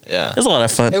 And like, Yeah. it was a lot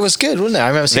of fun. It was good, wasn't it? I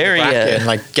remember seeing Very, the bracket and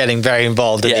like getting very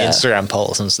involved in the yeah. Instagram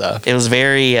polls and stuff. It was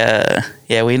very, yeah,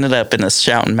 we ended up in a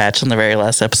shouting match on the very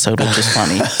last episode, which is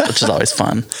funny, which is always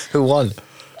fun. Who won?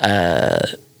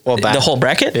 The whole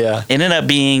bracket? Yeah. Ended up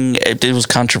being, it was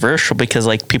controversial because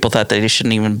like people thought they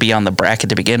shouldn't even be on the bracket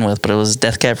to begin with, but it was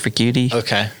Death Cab for Cutie.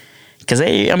 Okay. Because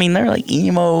they're like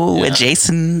emo Yeah.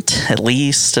 adjacent, at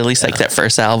least like that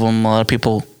first album. A lot of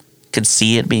people could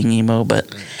see it being emo, but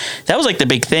that was like the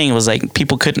big thing. It was like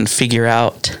people couldn't figure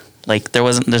out, like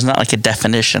there's not like a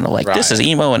definition of like this Right. is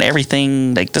emo and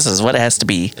everything. Like this is what it has to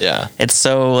be. Yeah. It's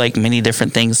so like many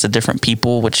different things to different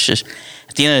people, which is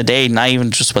at the end of the day, not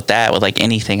even just with that, with like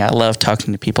anything. I love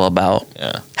talking to people about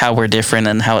how we're different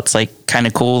and how it's like kind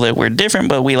of cool that we're different,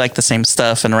 but we like the same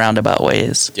stuff in roundabout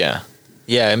ways. Yeah.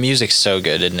 Yeah, music's so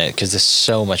good, isn't it? Because there's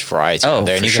so much variety Oh, out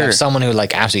there. And for you can sure. have someone who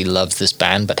like absolutely loves this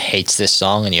band but hates this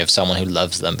song, and you have someone who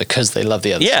loves them because they love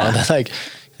the other Yeah. song. They're like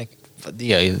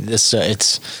this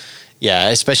it's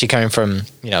especially coming from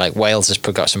like Wales has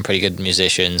got some pretty good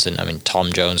musicians, and I mean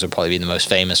Tom Jones would probably be the most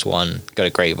famous one. Got a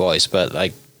great voice, but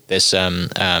like there's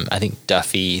I think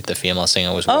Duffy, the female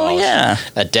singer, was Oh, Welsh. yeah.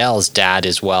 Adele's dad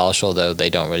is Welsh, although they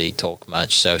don't really talk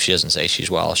much, so she doesn't say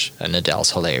she's Welsh. And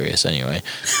Adele's hilarious anyway.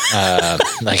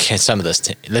 Like some of this,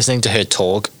 listening to her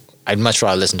talk, I'd much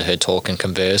rather listen to her talk and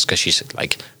converse because she's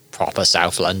like proper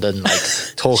South London, like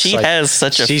talks. She like, has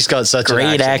she's got such an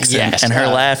great accent, yes, and her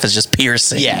laugh is just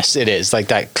piercing. Yes, it is. Like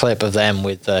that clip of them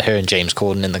with her and James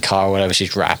Corden in the car, or whatever.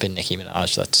 She's rapping Nicki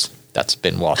Minaj. That's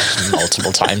been watched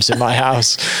multiple times in my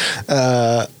house.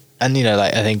 And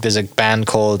like I think there's a band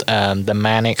called the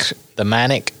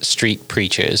Manic Street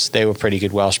Preachers. They were a pretty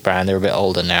good Welsh band. They're a bit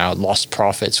older now. Lost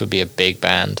Prophets would be a big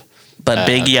band. But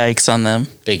big yikes on them.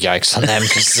 Big yikes on them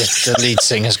because the lead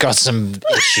singer's got some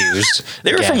issues.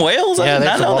 They were from Wales? I Yeah, did they're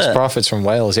not from know Lost that. Prophets from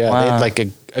Wales. Yeah, Wow. they had like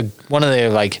a one of their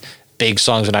like big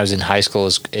songs when I was in high school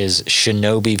is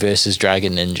Shinobi versus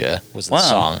Dragon Ninja was the Wow.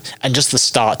 song, and just the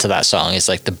start to that song is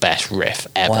like the best riff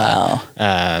ever. Wow.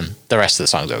 The rest of the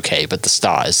song's okay, but the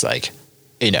start is like,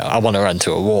 I want to run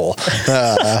to a wall.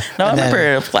 No, I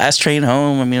remember Last Train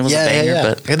Home. I mean, it was a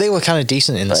banger, but they were kind of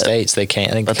decent in the States. They came,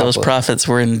 I think, those prophets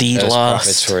were indeed those lost.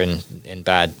 prophets were in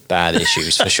bad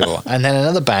issues for sure. And then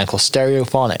another band called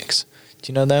Stereophonics.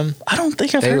 Do you know them? I don't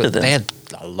think I've heard of them. They had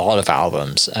a lot of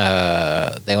albums.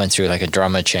 They went through like a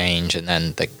drummer change, and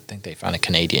then I think they found a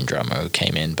Canadian drummer who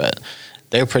came in, but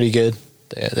they were pretty good.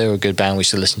 They were a good band we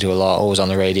used to listen to a lot, always on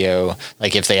the radio.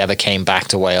 Like if they ever came back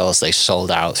to Wales, they sold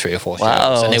out 3 or 4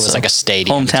 Wow, shows, and it was so like a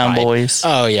stadium. hometown type. boys.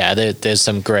 Oh yeah, there's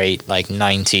some great like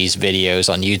 90s videos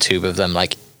on YouTube of them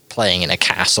like playing in a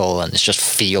castle, and it's just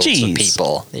fields Jeez. of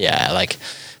people. Yeah, like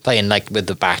playing like with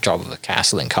the backdrop of a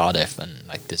castle in Cardiff, and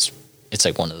like this. It's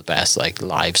like one of the best like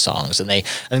live songs, and I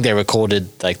think they recorded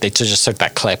like they just took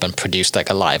that clip and produced like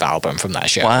a live album from that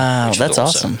show. Wow, which was that's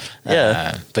awesome.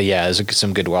 Yeah. but yeah, there's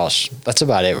some good Welsh. That's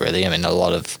about it really. I mean, a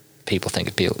lot of people think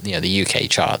of the UK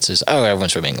charts as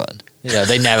everyone's from England.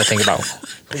 They never think about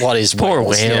what is Poor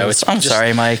Wales. Wales. I'm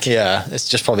sorry, Mike. Yeah, it's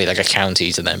just probably like a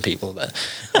county to them people, but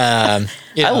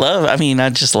I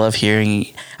just love hearing.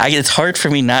 It's hard for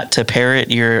me not to parrot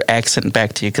your accent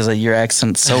back to you because your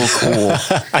accent's so cool.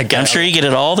 I'm sure you get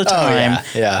it all the time.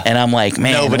 yeah. And I'm like,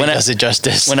 man, Nobody does it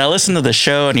justice. When I listen to the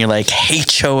show and you're like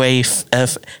HOF,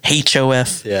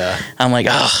 Yeah. I'm like,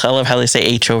 oh, I love how they say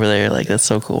H over there. Like that's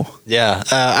so cool. Yeah,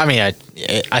 I mean,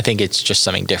 I think it's just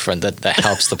something different that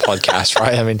helps the podcast,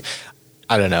 right? I mean,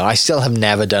 I don't know. I still have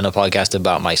never done a podcast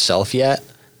about myself yet,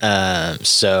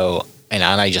 so and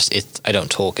I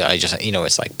don't talk. I just,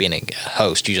 it's like being a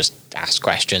host. You just ask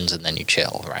questions and then you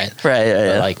chill, right? Right.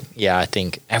 Yeah. Like, I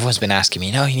think everyone's been asking me,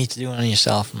 you need to do it on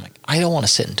yourself. I'm like, I don't want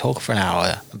to sit and talk for an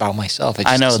hour about myself.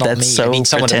 I know, it's not that's me. so I need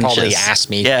someone to probably pretentious. ask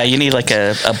me. Yeah, you need like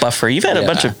a buffer. You've had a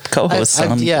bunch of co-hosts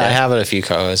on. I have had a few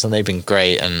co-hosts and they've been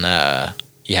great. And I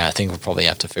think we'll probably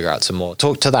have to figure out some more.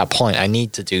 To that point, I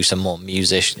need to do some more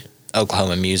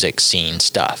Oklahoma music scene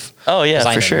stuff. Oh yeah,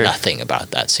 I for know sure. nothing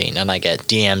about that scene, and I get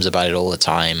DMs about it all the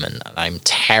time, and I'm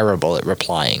terrible at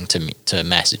replying to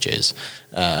messages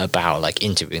about like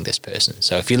interviewing this person.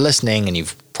 So if you're listening and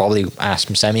you've probably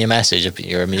send me a message if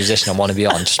you're a musician and want to be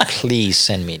on, just please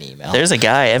send me an email. There's a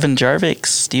guy, Evan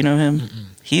Jarvix. Do you know him? Mm-mm.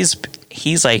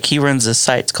 He's like, he runs this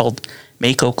site. It's called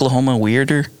Make Oklahoma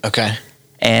Weirder. Okay.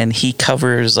 And he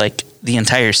covers like the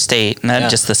entire state, not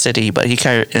just the city, but he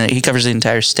covers the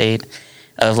entire state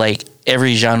of like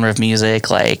every genre of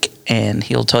music, like, and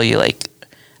he'll tell you like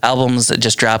albums that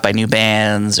just dropped by new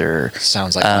bands or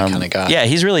sounds like that kind of guy. Yeah,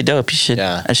 he's really dope. You should.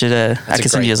 Yeah. I can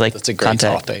send you his like that's a great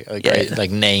contact. Topic, a great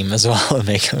like name as well.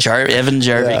 Evan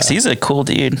Jarvix. He's a cool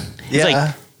dude.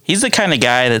 He's the kind of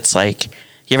guy that's like,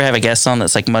 you ever have a guest on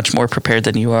that's like much more prepared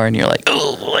than you are, and you're like,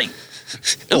 oh, like.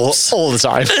 All the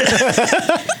time.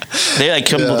 They like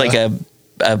come with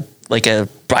like a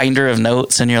binder of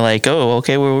notes, and you're like, oh,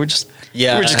 okay, we're just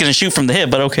gonna shoot from the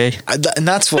hip, but okay. And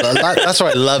that's what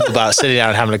I love about sitting down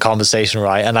and having a conversation,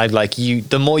 right? And I like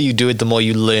the more you do it, the more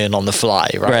you learn on the fly,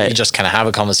 right? You just kind of have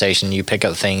a conversation, you pick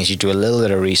up things, you do a little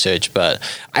bit of research. But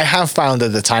I have found that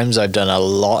the times I've done a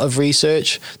lot of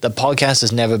research, the podcast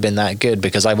has never been that good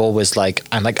because I'm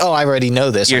like, oh, I already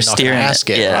know this. You're I'm not gonna steering ask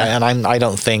it, right? And I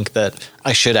don't think that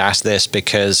I should ask this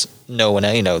because no one,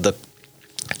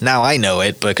 now I know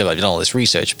it because I've done all this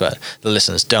research, but the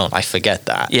listeners don't. I forget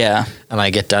that. Yeah. And I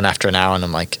get done after an hour and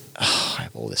I'm like, oh, I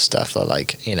have all this stuff that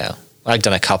like, I've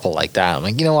done a couple like that. I'm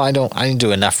like, I didn't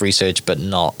do enough research, but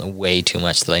not way too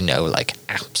much that I know like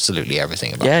absolutely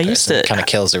everything about it. It kind of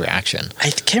kills the reaction. I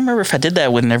can't remember if I did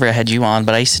that whenever I had you on,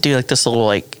 but I used to do like this little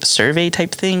like survey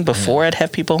type thing before I'd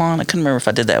have people on. I couldn't remember if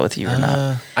I did that with you or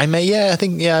not. I may have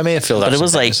filled out. But it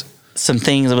was like some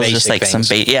things. It was just like some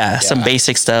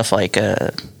basic stuff. Like,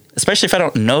 especially if I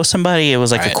don't know somebody, it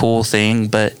was like a cool thing.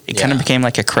 But it kind of became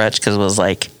like a crutch because it was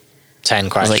like 10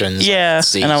 questions.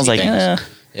 And I was like,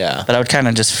 yeah. But I would kind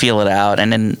of just feel it out,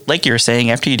 and then like you were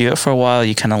saying, after you do it for a while,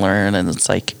 you kind of learn, and it's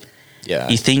like,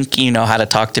 you think you know how to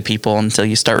talk to people until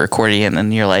you start recording it, and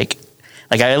then you're like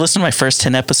I listened to my first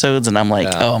 10 episodes and I'm like,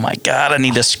 oh my God, I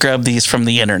need to scrub these from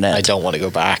the internet. I don't want to go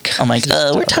back. I'm like,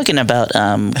 we're talking about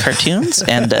cartoons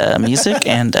and music,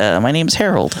 and my name's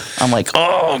Harold. I'm like,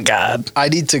 oh God. I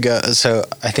need to go. So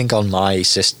I think on my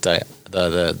sister,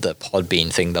 the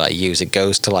Podbean thing that I use, it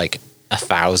goes to like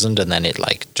 1,000, and then it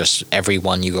like just every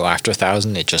one you go after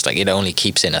 1,000, it just like it only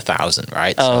keeps in 1,000,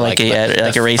 right? Oh, so like the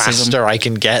racism. faster I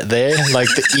can get there, like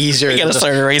the easier. You gotta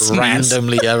start erasing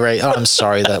randomly erase. Oh, I'm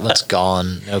sorry, that one's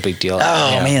gone. No big deal.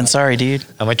 Oh man, sorry, dude.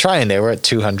 And we're trying there. We're at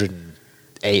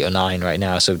 208 or 9 right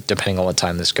now. So depending on what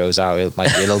time this goes out, it might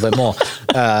be a little bit more.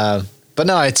 But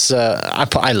no, it's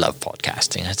I love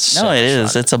podcasting. It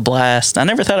is. It's a blast. I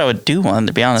never thought I would do one,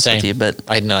 to be honest with you, but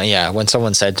I know. Yeah, when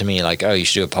someone said to me like, "Oh, you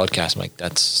should do a podcast,"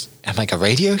 I'm like, a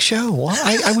radio show? What?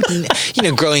 I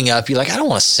wouldn't. Growing up, you're like, I don't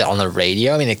want to sit on the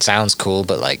radio. I mean, it sounds cool,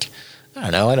 but like, I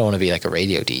don't know. I don't want to be like a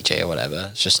radio DJ or whatever.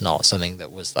 It's just not something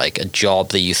that was like a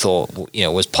job that you thought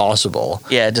was possible.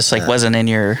 Yeah, just like wasn't in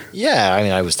your. Yeah, I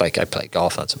mean, I was like, I played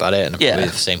golf. That's about it. And probably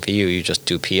the same for you. You just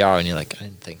do PR, and you're like, I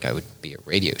didn't think I would be a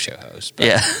radio show host. But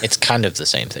it's kind of the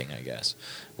same thing, I guess.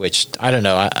 Which I don't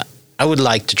know. I would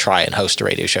like to try and host a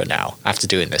radio show now after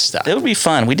doing this stuff. It would be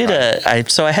fun. We did I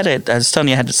was telling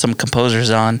you, I had some composers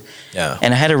on. Yeah.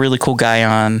 And I had a really cool guy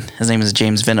on. His name is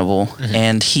James Venable,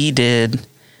 and he did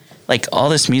like all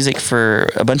this music for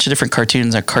a bunch of different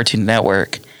cartoons on Cartoon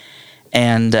Network.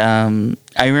 And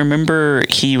I remember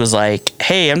he was like,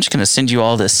 hey, I'm just going to send you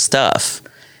all this stuff.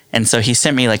 And so he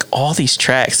sent me like all these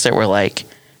tracks that were like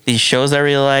these shows I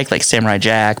really like Samurai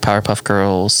Jack, Powerpuff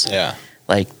Girls. Yeah.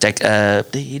 Like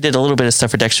he did a little bit of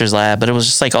stuff for Dexter's Lab, but it was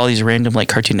just like all these random like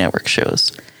Cartoon Network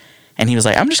shows. And he was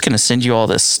like, I'm just going to send you all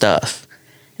this stuff.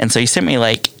 And so he sent me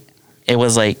like, it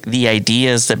was like the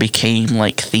ideas that became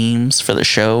like themes for the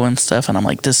show and stuff. And I'm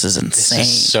like, this is insane. This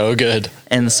is so good.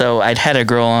 And so I'd had a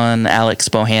girl on, Alex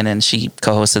Bohannon. She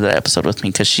co-hosted that episode with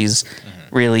me because she's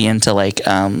really into like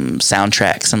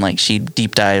soundtracks, and like she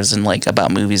deep dives and like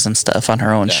about movies and stuff on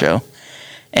her own show.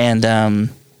 And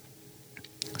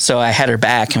so I had her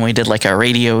back, and we did like a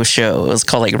radio show. It was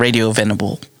called like Radio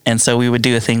Venable. And so we would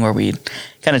do a thing where we'd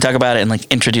kind of talk about it and like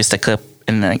introduce a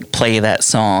and like play that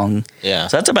song. Yeah.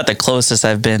 So that's about the closest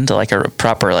I've been to like a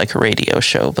proper like radio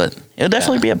show, but it'll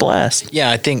definitely be a blast.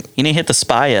 Yeah, I think You need to hit the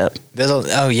Spy up.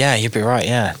 oh yeah, you'd be right.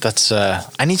 Yeah, that's.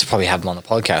 I need to probably have them on the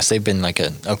podcast. They've been like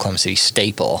an Oklahoma City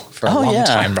staple for a long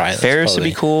time, right? That's Ferris would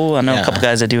be cool. I know a couple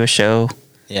guys that do a show.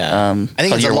 Yeah, I I think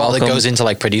called there's a You're lot that Welcome. goes into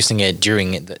like producing it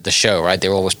during the show, right?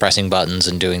 They're always pressing buttons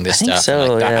and doing this I think stuff. so,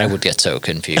 and, like, that, yeah. I would get so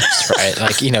confused, right?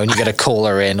 Like, you know, and you get a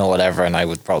caller in or whatever, and I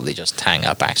would probably just hang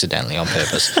up accidentally on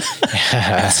purpose.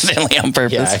 Accidentally on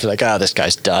purpose. Yeah, I'd be like, oh, this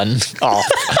guy's done. Off.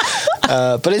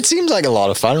 But it seems like a lot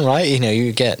of fun, right? You know,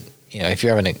 you get, you know, if you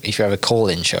have a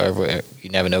call-in show, you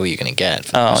never know what you're going to get.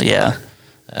 for the Oh most yeah, part.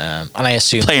 And I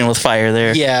assume. playing with fire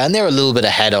there. Yeah, and they're a little bit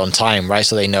ahead on time, right?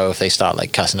 So they know if they start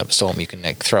like cussing up a storm, you can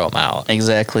like throw them out.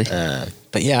 Exactly.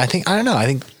 But yeah, I don't know. I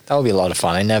think that would be a lot of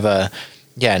fun. I never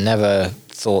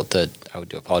thought that I would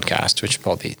do a podcast, which is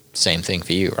probably the same thing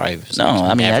for you, right? It was No,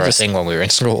 I mean, I never just- a thing when we were in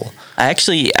school. I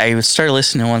started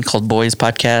listening to one called Boys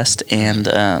Podcast, and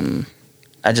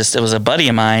it was a buddy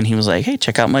of mine. He was like, "Hey,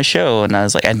 check out my show," and I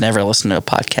was like, I'd never listened to a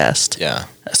podcast, Yeah.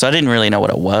 so I didn't really know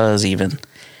what it was even.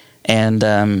 And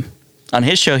on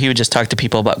his show, he would just talk to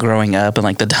people about growing up and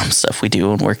like the dumb stuff we do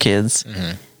when we're kids.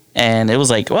 Mm-hmm. And it was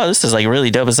like, wow, this is like really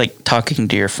dope. It's like talking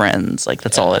to your friends, like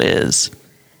that's all it is.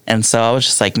 And so I was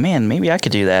just like, man, maybe I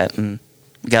could do that. And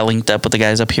got linked up with the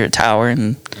guys up here at Tower,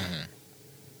 and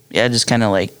yeah, just kind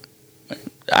of like,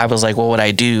 I was like, what would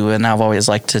I do? And I've always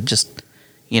liked to just,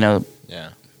 you know, Yeah.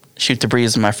 shoot the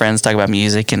breeze with my friends, talk about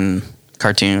music and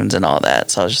cartoons and all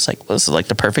that. So I was just like, well, this is like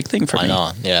the perfect thing for Why me.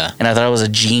 not? Yeah. And I thought I was a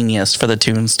genius for the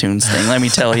Tunes thing. Let me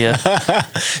tell you.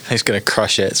 He's going to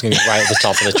crush it. It's going to be right at the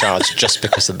top of the charts just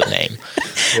because of the name.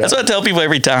 That's what I tell people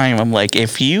every time. I'm like,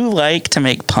 if you like to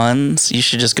make puns, you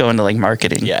should just go into like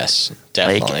marketing. Yes, Like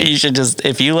definitely. you should just,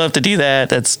 if you love to do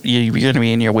that, you're going to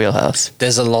be in your wheelhouse.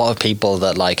 There's a lot of people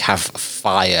that like have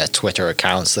fire Twitter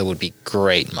accounts that would be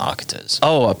great marketers.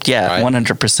 Oh yeah, Right.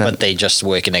 100%. But they just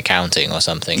work in accounting or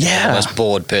something. Yeah. They're the most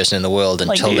bored person in the world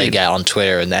Like, until they dude. get on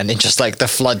Twitter, and then it just like the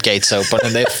floodgates open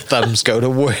and their thumbs go to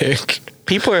work.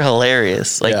 People are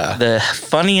hilarious. Like Yeah. the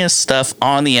funniest stuff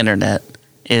on the internet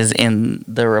is in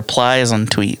the replies on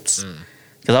tweets.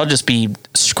 Because I'll just be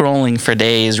scrolling for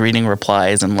days reading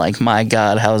replies and like, my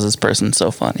God, how is this person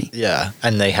so funny? Yeah.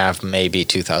 And they have maybe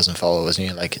 2,000 followers, and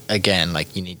you're like, again,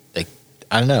 like you need, like,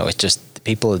 I don't know, it's just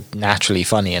people are naturally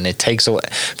funny, and it takes away.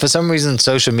 For some reason,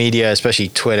 social media, especially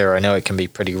Twitter, I know it can be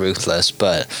pretty ruthless,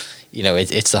 but you know,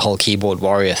 it's the whole keyboard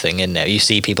warrior thing in there. You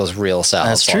see people's real selves.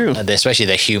 That's true. And especially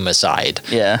their humor side.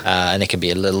 Yeah. And it can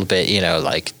be a little bit, you know,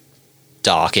 like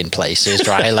dark in places,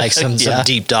 right? Like some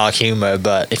deep dark humor,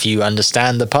 but if you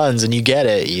understand the puns and you get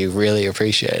it, you really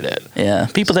appreciate it. Yeah.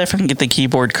 People definitely get the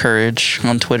keyboard courage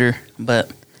on Twitter,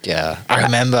 but Yeah, I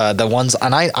remember the ones,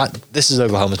 and I this is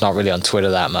Oklahoma's not really on Twitter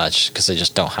that much because I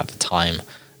just don't have the time,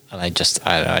 and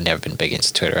I've never been big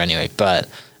into Twitter anyway. But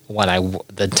when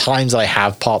the times I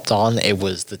have popped on, it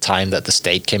was the time that the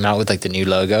state came out with like the new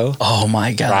logo. oh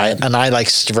my God. Right, and I like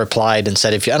replied and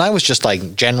said, and I was just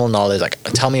like general knowledge, like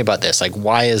tell me about this, like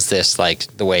why is this like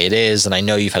the way it is? And I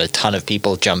know you've had a ton of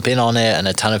people jump in on it, and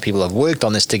a ton of people have worked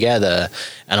on this together,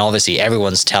 and obviously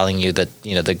everyone's telling you that,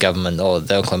 you know, the government or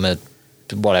the Oklahoma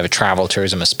whatever travel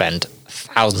tourism has spent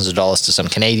thousands of dollars to some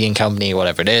Canadian company,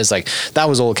 whatever it is. Like that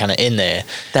was all kind of in there.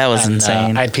 That was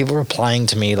insane. I had people replying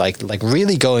to me like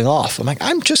really going off. I'm like,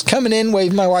 I'm just coming in,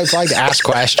 waving my white flag to ask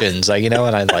questions, like, you know,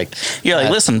 and I like, You're like,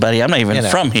 listen, buddy, I'm not even you know,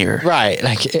 from here. right?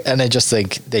 Like, and they just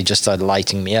started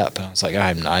lighting me up, and I was like,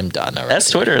 I'm done already.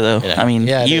 That's Twitter, though. You know? I mean,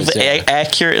 Yeah, it you've is, yeah.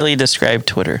 accurately described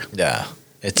Twitter. Yeah,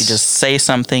 it's You just say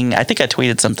something. I think I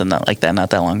tweeted something like that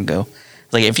not that long ago.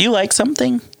 Like, if you like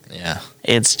something, yeah.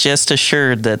 it's just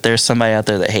assured that there's somebody out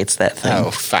there that hates that thing. Oh,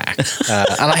 fact.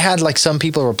 And I had like some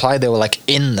people reply, they were like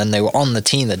in and they were on the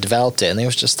team that developed it, and they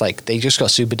was just like, they just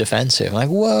got super defensive. I'm like,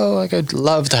 whoa, like I'd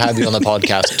love to have you on the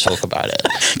podcast to talk about it.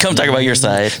 Come talk about your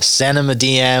side. Send him a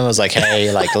DM. I was like,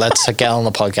 hey, like let's get on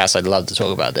the podcast. I'd love to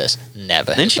talk about this.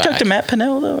 Never. Didn't you talk to Matt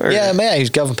Pinnell, though? Or? Yeah, man, he's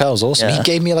Governor Pell's awesome. Yeah. He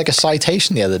gave me like a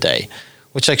citation the other day,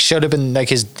 which like should have been like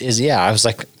his I was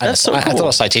like, That's so I cool. thought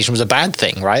a citation was a bad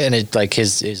thing, right? And it like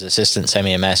his assistant sent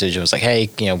me a message and was like, hey,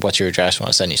 you know, what's your address? I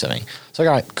want to send you something. So like,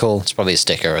 all right, cool. It's probably a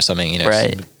sticker or something, you know,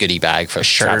 Right. some goodie bag for a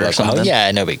shirt travel or alcohol. something. Yeah,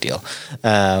 no big deal.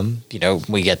 You know,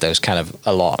 we get those kind of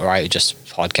a lot, right? Just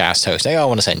podcast host. Hey, I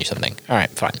want to send you something. All right,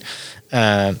 fine.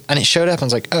 And it showed up, and I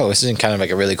was like, oh, this is in kind of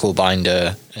like a really cool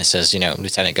binder. And it says, you know,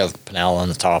 Lieutenant Gov Pinnell on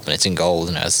the top, and it's in gold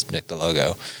and it has like the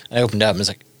logo. And I opened it up and it's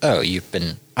like, oh, you've been,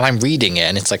 and I'm reading it,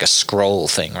 and it's like a scroll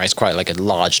thing, right? It's quite like a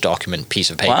large document piece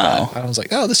of paper. Wow. And I was like,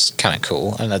 oh, this is kind of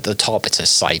cool. And at the top, it says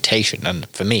citation. And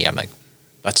for me, I'm like,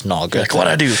 That's not good. Like,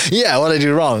 what'd I do? Yeah, what I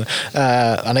do wrong?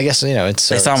 And I guess it's.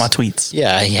 They saw my tweets.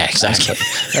 Yeah, exactly.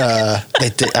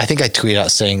 I think I tweeted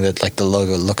out saying that like the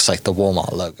logo looks like the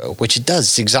Walmart logo, which it does.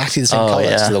 It's exactly the same color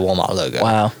as the Walmart logo.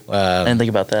 Wow. I didn't think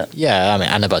about that. Yeah, I mean,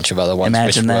 and a bunch of other ones.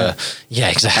 Imagine which that. Yeah,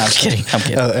 exactly. I'm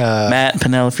kidding. Matt,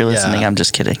 Pinnell, if you're listening, I'm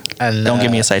just kidding. And don't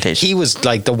give me a citation. He was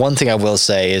like, the one thing I will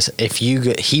say is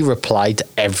he replied to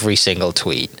every single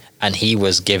tweet. And he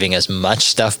was giving as much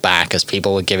stuff back as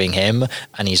people were giving him,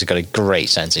 and he's got a great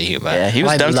sense of humor. Yeah, he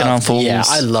was dunking on fools. Yeah,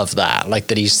 I love that. Like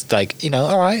that he's like,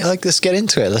 all right, like let's get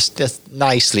into it. Let's just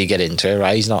nicely get into it,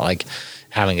 right? He's not like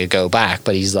having a go back,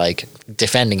 but he's like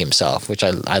defending himself, which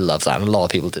I love that. And a lot of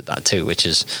people did that too, which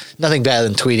is nothing better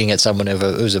than tweeting at someone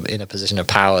who's in a position of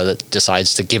power that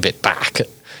decides to give it back.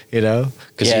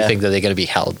 Because you think that they're going to be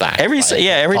held back. Every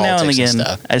now and again,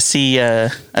 I see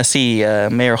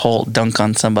Mayor Holt dunk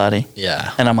on somebody.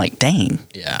 Yeah, and I'm like, dang.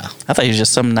 Yeah, I thought he was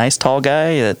just some nice tall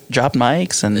guy that dropped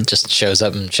mics and it just shows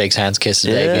up and shakes hands,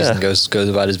 kisses babies, and goes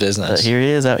about his business. But here he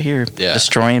is out here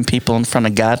destroying people in front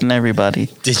of God and everybody.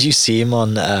 Did you see him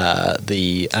on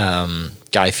the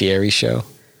Guy Fieri show?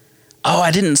 Oh,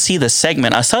 I didn't see the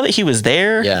segment. I saw that he was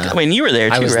there. Yeah. I mean, you were there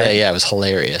too, I was right? there, yeah, it was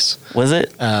hilarious. Was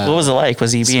it? What was it like?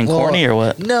 Was he being corny or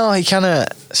what? No, he kind of...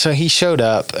 So he showed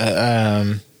up.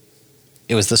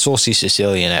 It was the Saucy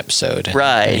Sicilian episode.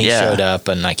 Right, and he showed up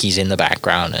and like he's in the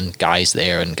background and Guy's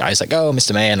there and Guy's like, oh,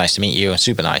 Mr. Mayor, nice to meet you. And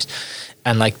super nice.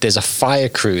 And like there's a fire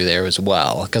crew there as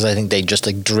well because I think they just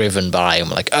like driven by and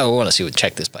were like, oh, I want to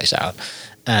check this place out.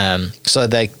 So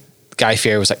Guy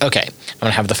Fieri was like, okay, I'm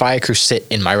going to have the fire crew sit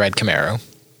in my red Camaro.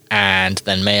 And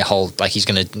then Mayor Holt, like he's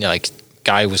going to,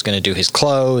 Guy was going to do his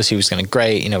close. He was going to,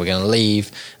 we're going to leave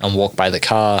and walk by the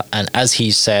car. And as he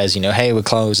says, hey, we're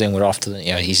closing, we're off to the,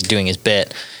 he's doing his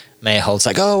bit. Mayor Holt's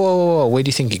like, oh, whoa, where do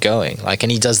you think you're going? Like,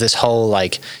 and he does this whole,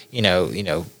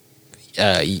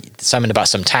 something about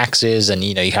some taxes and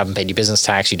you haven't paid your business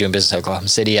tax, you're doing business in Oklahoma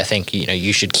City, I think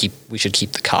we should keep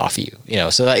the car for you,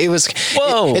 so that it was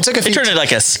it took a few turned it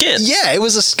like a skit. Yeah, it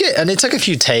was a skit and it took a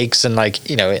few takes and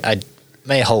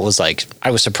Mayor Holt was like,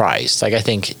 I was surprised. Like I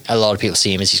think a lot of people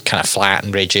see him as he's kind of flat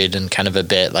and rigid and kind of a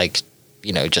bit like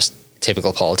just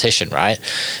typical politician, right?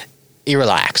 He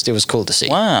relaxed. It was cool to see.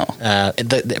 Wow.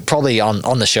 Probably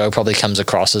on the show probably comes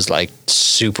across as like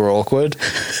super awkward,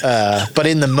 but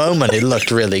in the moment it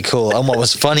looked really cool. And what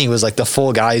was funny was like the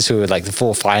four guys who were like the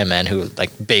four firemen who were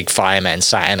like big firemen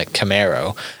sat in a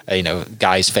Camaro,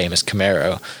 Guy's famous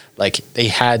Camaro. Like he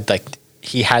had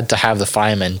to have the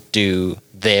firemen do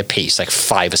their piece like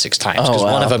 5 or 6 times because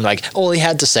one of them like all he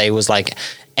had to say was like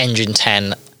engine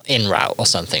 10 en route or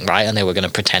something, right? And they were going to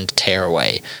pretend to tear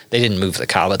away. They didn't move the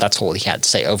car, but that's all he had to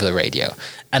say over the radio.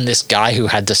 And this guy who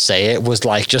had to say it was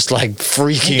like just like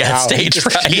freaking out. Stage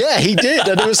fright. Yeah, he did,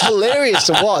 and it was hilarious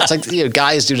to watch. Like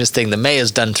Guy's doing his thing. The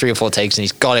mayor's done 3 or 4 takes, and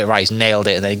he's got it right. He's nailed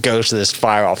it, and then he goes to this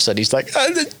fire officer, and he's like, he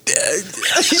just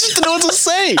didn't know what to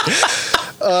say.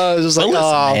 It was like,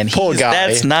 man, poor guy.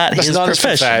 That's not his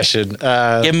profession.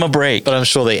 Give him a break. But I'm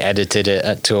sure they edited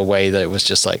it to a way that it was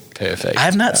just like perfect. I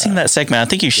have not seen that segment. I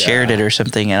think you shared it or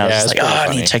something, and I was just like, I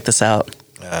need to check this out.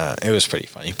 It was pretty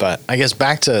funny, but I guess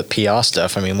back to PR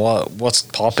stuff. I mean, what's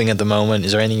popping at the moment?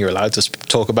 Is there anything you're allowed to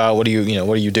talk about? What are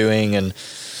you doing, and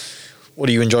what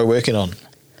do you enjoy working on?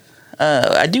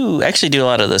 I do actually do a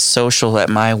lot of the social at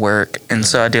my work, and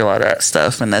so I do a lot of that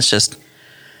stuff, and that's just,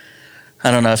 I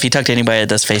don't know, if you talk to anybody that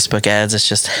does Facebook ads, it's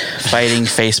just fighting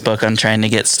Facebook on trying to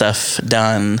get stuff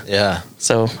done. Yeah.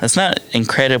 So it's not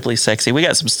incredibly sexy. We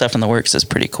got some stuff in the works that's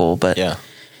pretty cool, but yeah.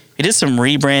 We did some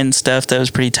rebrand stuff that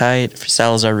was pretty tight for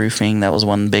Salazar Roofing. That was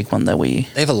one big one that we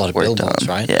They have a lot of billboards,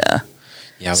 right? Yeah.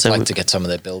 Yeah, I would like to get some of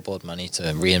their billboard money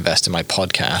to reinvest in my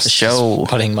podcast. The show.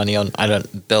 Putting money on,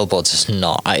 billboards is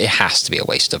not, it has to be a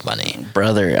waste of money.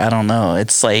 Brother, I don't know.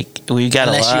 It's like, we got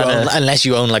unless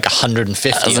you own like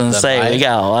 150 I was going to say, right? We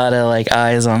got a lot of like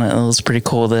eyes on it. It was pretty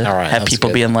cool to have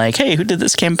people being like, hey, who did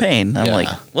this campaign? I'm like,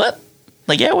 what?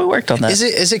 Like, yeah, we worked on that.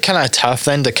 Is it kind of tough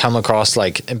then to come across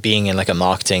like being in like a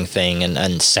marketing thing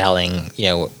and selling,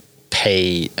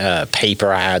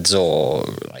 paper ads or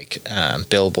like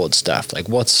billboard stuff? Like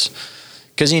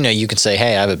because you can say,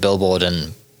 hey, I have a billboard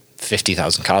and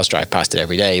 50,000 cars drive past it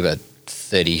every day, but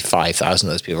 35,000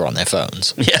 of those people are on their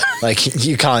phones. Yeah. Like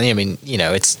you can't,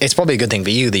 it's probably a good thing for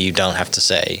you that you don't have to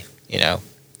say,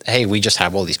 hey, we just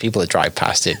have all these people that drive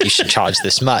past it. You should charge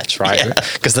this much, right?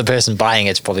 Because the person buying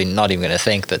it's probably not even going to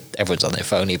think that everyone's on their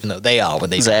phone, even though they are when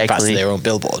they drive past their own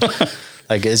billboard.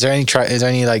 Like, is there any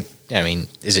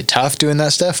is it tough doing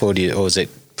that stuff, or is it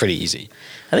pretty easy?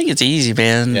 I think it's easy,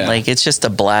 man. Yeah. Like, it's just a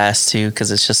blast too, because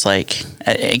it's just like,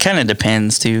 it kind of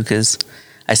depends too, because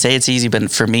I say it's easy,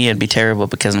 but for me, it'd be terrible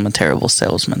because I'm a terrible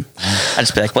salesman. I'd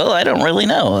just be like, well, I don't really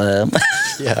know.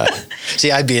 Yeah.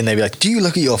 See, I'd be in there, be like, do you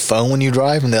look at your phone when you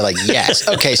drive? And they're like, yes.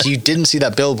 Okay, so you didn't see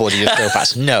that billboard, you just go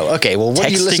past. No. Okay, well, what are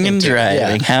you listening and to?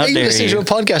 driving. How are you dare listening you? to a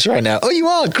podcast right now? Oh, you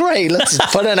are? Great. Let's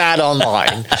put an ad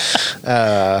online.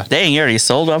 Dang, you already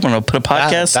sold up. I'm going to put a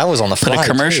podcast. That was on the fly. Put a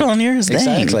commercial on yours?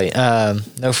 Dang. Exactly.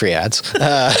 No free ads.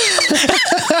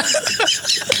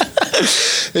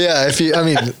 Yeah,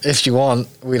 if you want,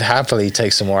 we'd happily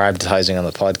take some more advertising on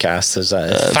the podcast. There's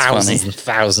thousands and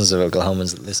thousands of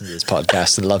Oklahomans that listen to this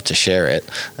podcast and love to share it.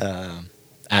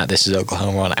 At This Is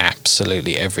Oklahoma on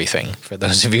absolutely everything. For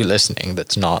those of you listening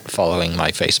that's not following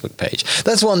my Facebook page,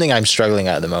 that's one thing I'm struggling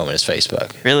at the moment is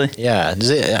Facebook. Really? Yeah.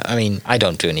 I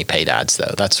don't do any paid ads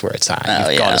though. That's where it's at.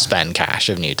 You've got to spend cash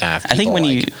if you to have people, I think when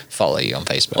you follow you on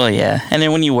Facebook. Well, yeah, and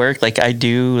then when you work, like I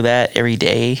do that every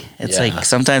day. It's like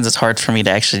sometimes it's hard for me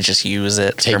to actually just use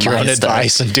it. Take your own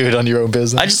advice and do it on your own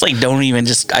business. I just like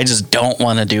I just don't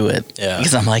want to do it. Yeah.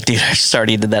 Because I'm like, dude, I just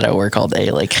already did that at work all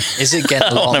day. Like, is it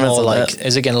getting a lot more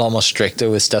getting a lot more stricter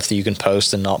with stuff that you can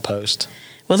post and not post?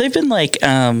 Well, they've been like,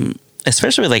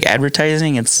 especially with like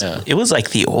advertising. It was like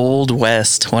the old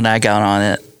west when I got on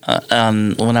it.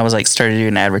 When I was like started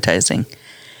doing advertising,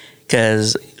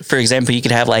 because for example, you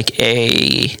could have like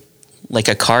a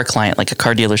car client, like a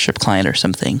car dealership client or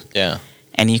something. Yeah.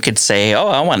 And you could say, oh,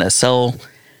 I want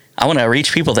to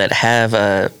reach people that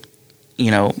have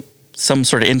some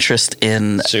sort of interest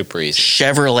in super easy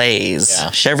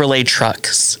Chevrolet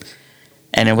trucks.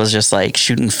 And it was just like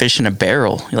shooting fish in a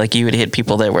barrel. Like you would hit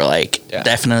people that were like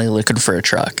definitely looking for a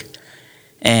truck.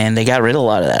 And they got rid of a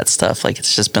lot of that stuff. Like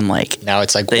it's just been like now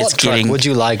it's like what truck would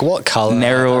you like? What color?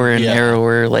 Narrower and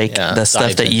narrower. Like the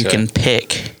stuff that you can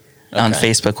pick on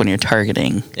Facebook when you're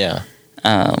targeting. Yeah.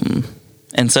 And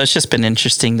so it's just been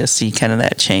interesting to see kind of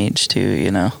that change too.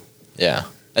 You know. Yeah.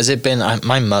 Has it been?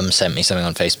 My mum sent me something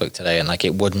on Facebook today, and like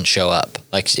it wouldn't show up.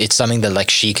 Like it's something that like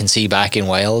she can see back in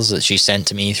Wales that she sent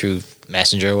to me through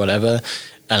Messenger or whatever,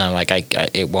 and I'm like,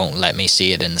 it won't let me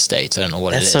see it in the States. I don't know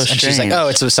what it is. So and she's like, oh,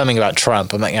 it's something about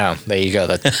Trump. I'm like, oh, there you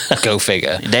go. Go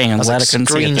figure. Dang, I'm glad I couldn't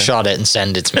screenshot it and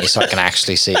send it to me so I can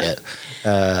actually see it.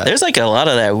 There's like a lot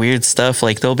of that weird stuff.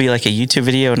 Like there'll be like a YouTube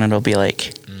video, and it'll be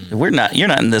like, you're not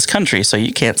in this country, so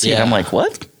you can't see it. I'm like,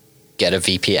 what? Get a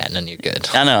VPN and you're good.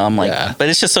 I know. I'm like, but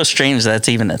it's just so strange that's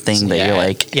even a thing that you're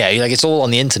like. Yeah, you're like, it's all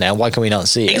on the internet. Why can we not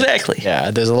see it? Exactly.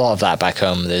 Yeah, there's a lot of that back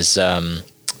home. There's,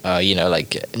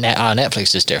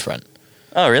 Netflix is different.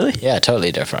 Oh, really? Yeah,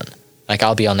 totally different. Like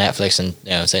I'll be on Netflix and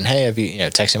saying, hey, have you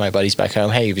texting my buddies back home,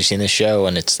 hey, have you seen this show?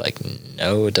 And it's like,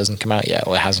 no, it doesn't come out yet,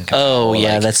 or it hasn't come out. Oh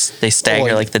yeah, they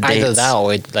stagger like the dates. Either that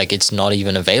or it's not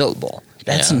even available.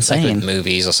 That's insane. Like with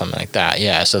movies or something like that.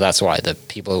 Yeah, so that's why the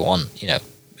people who want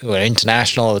who are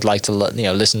international would like to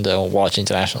listen to or watch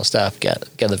international stuff, get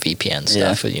the VPN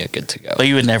stuff, and you're good to go. But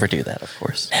you would never do that, of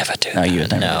course. Never do. No, you would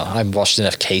never. No, I've watched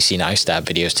enough Casey Neistat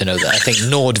videos to know that I think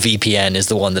NordVPN is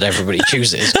the one that everybody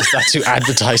chooses because that's who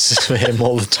advertises for him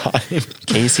all the time.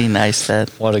 Casey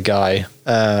Neistat, what a guy.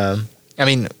 I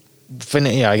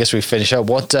guess we finish up.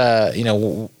 What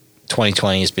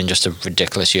 2020 has been just a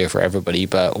ridiculous year for everybody,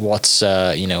 but what's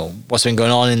been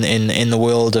going on in the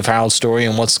world of Harold's story,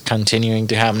 and what's continuing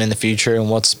to happen in the future, and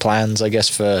what's plans, I guess,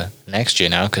 for next year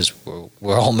now, because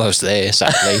we're almost there,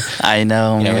 sadly. I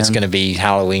know, man. It's going to be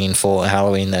Halloween,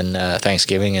 then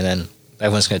Thanksgiving, and then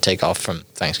everyone's going to take off from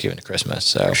Thanksgiving to Christmas.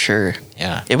 So for sure.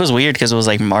 Yeah. It was weird because it was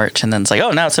like March, and then it's like,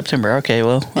 oh, now it's September. Okay,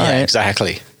 well, all right.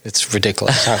 Exactly. It's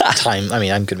ridiculous. I'm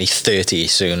going to be 30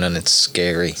 soon, and it's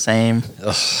scary. Same.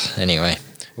 Ugh, anyway,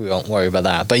 we won't worry about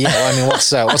that. But yeah, what's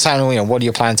happening? What are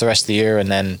your plans the rest of the year, and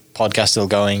then podcast still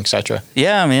going, etc.?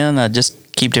 Yeah, man. I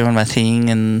just keep doing my thing,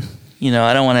 and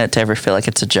I don't want it to ever feel like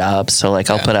it's a job. So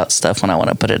like, I'll put out stuff when I want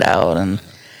to put it out, and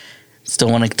still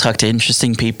want to talk to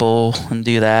interesting people and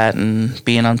do that, and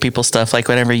being on people's stuff. Like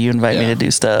whenever you invite me to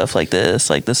do stuff like this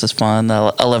is fun.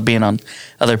 I love being on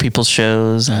other people's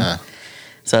shows. And,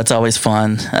 so that's always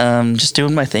fun. Just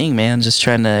doing my thing, man. Just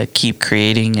trying to keep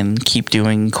creating and keep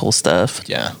doing cool stuff.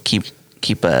 Yeah. Keep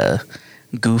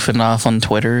goofing off on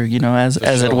Twitter, as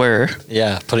it were.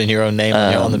 Yeah, putting your own name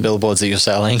on the billboards that you're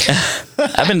selling.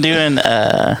 I've been doing.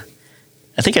 I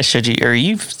think I showed you, or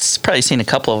you've probably seen a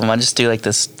couple of them. I just do like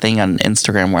this thing on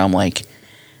Instagram where I'm like,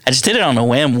 I just did it on a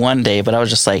whim one day, but I was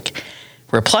just like,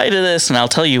 reply to this and I'll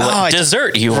tell you what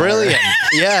dessert you are. Brilliant.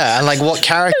 Yeah, and like what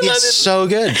character. It's so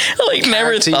good. I like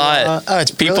never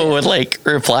thought people would like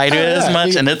reply to it as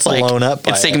much, and it's like blown up.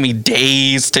 It's taking me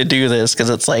days to do this because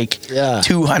it's like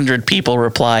 200 people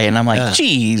reply, and I'm like,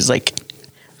 geez, like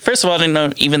first of all, I didn't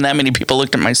know even that many people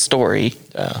looked at my story.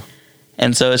 Yeah.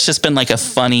 And so it's just been like a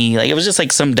funny, like it was just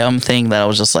like some dumb thing that I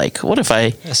was just like, what if I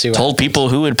told people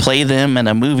who would play them in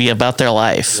a movie about their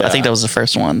life? I think that was the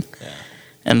first one. Yeah.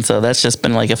 And so that's just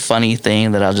been like a funny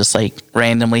thing that I'll just like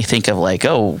randomly think of, like,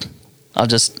 oh, I'll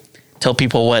just tell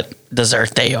people what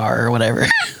dessert they are or whatever.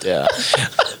 Yeah.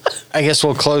 I guess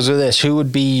we'll close with this. Who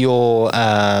would be your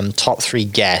top 3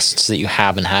 guests that you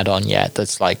haven't had on yet?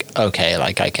 That's like, okay,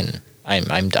 like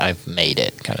I've made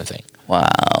it kind of thing.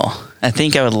 Wow. I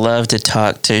think I would love to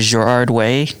talk to Gerard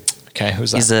Way. Okay,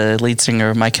 who's that? He's the lead singer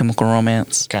of My Chemical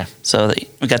Romance. Okay. So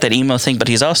we got that emo thing, but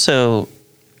he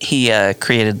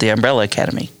created the Umbrella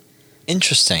Academy.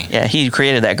 Interesting. Yeah, he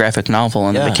created that graphic novel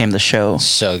and it became the show.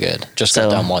 So good. Just got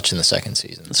done watching the second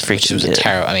season. It's freaking good. It was a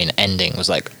terrible. I mean, ending was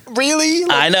like, really?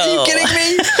 Like, I know. Are you kidding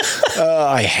me?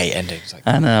 I hate endings. Like,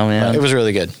 I know, man. It was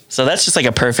really good. So that's just like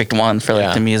a perfect one for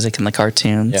like the music and the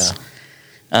cartoons. Yeah.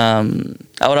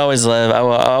 I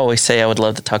always say I would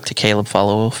love to talk to Caleb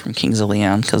Followill from Kings of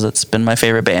Leon, because it's been my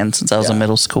favorite band since I was in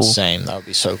middle school. Same. That would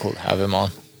be so cool to have him on.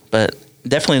 But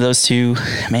definitely those two.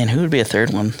 Man, who would be a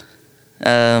third one?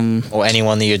 Or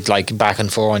anyone that you'd like back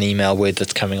and forth on email with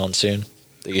that's coming on soon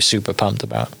that you're super pumped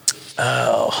about?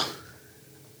 Oh,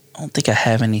 I don't think I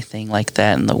have anything like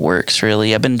that in the works,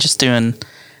 really. I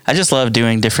just love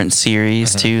doing different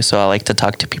series too, so I like to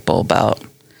talk to people about,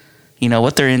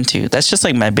 what they're into. That's just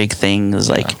like my big thing is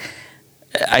like,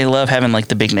 I love having like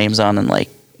the big names on and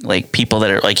like people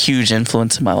that are like huge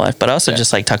influence in my life, but I also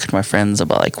just like talking to my friends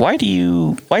about like, why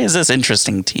is this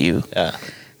interesting to you? Yeah.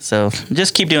 So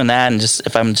just keep doing that, and just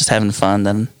if I'm just having fun,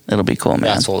 then it'll be cool, man.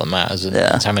 That's all that matters.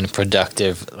 It's having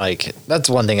productive, like that's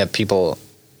one thing that people,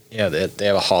 they have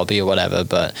a hobby or whatever,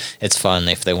 but it's fun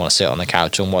if they want to sit on the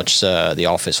couch and watch The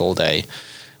Office all day,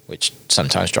 which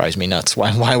sometimes drives me nuts.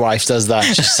 My wife does that.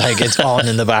 She's like, it's on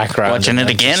in the background. Watching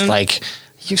it again? Like,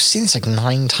 you've seen this like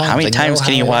 9 times. How many times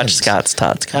can you watch Scott's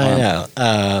Tots? I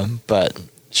know. But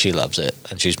she loves it,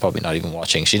 and she's probably not even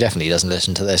watching. She definitely doesn't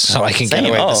listen to this, so I can get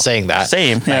away with saying that.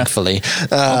 Same, thankfully. I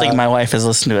don't think my wife has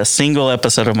listened to a single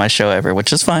episode of my show ever,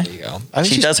 which is fine. There you go. I mean,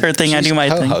 she does her thing, I do my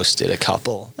thing. She's co-hosted a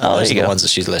couple. Oh, those are the ones that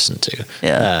she's listened to.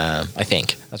 Yeah. I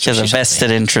think. She has a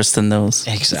vested interest in those.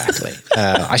 Exactly.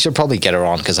 I should probably get her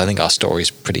on, because I think our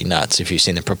story's pretty nuts. If you've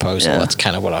seen the proposal, that's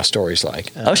kind of what our story's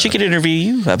like. She could interview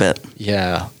you, I bet.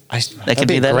 Yeah. That could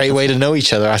be a great way to know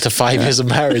each other after 5 years of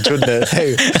marriage, wouldn't it?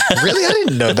 Hey, really? I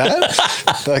didn't know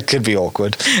that. That could be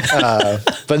awkward.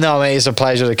 But no, mate, it's a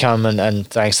pleasure to come, and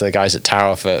thanks to the guys at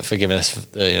Tower for giving us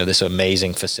this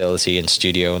amazing facility and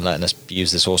studio and letting us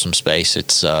use this awesome space.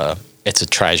 It's a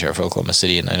treasure for Oklahoma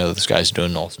City, and I know those guys are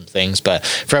doing awesome things. But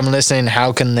for everyone listening,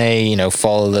 how can they,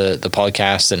 follow the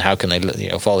podcast, and how can they,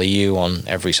 follow you on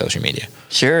every social media?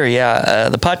 Sure, yeah.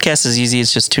 The podcast is easy.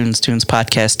 It's just Toons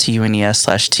Podcast,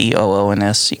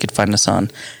 TUNES/TOONS. You could find us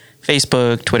on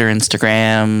Facebook, Twitter,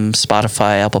 Instagram,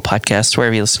 Spotify, Apple Podcasts,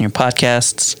 wherever you listen to your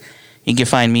podcasts. You can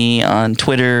find me on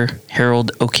Twitter,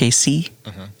 Harold OKC,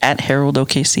 at Harold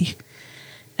OKC.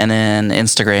 And then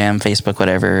Instagram, Facebook,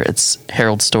 whatever, it's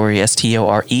Harold Story,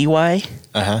 STOREY.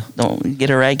 Don't get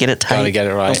it right, get it tight. Gotta get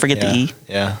it right. Don't forget the E.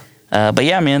 Yeah. But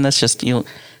yeah, man, that's just, you'll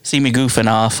see me goofing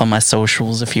off on my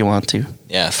socials if you want to.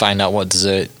 Yeah, find out what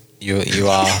dessert you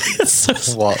are. It's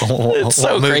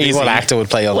so crazy. What actor would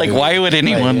play on the movie? Why would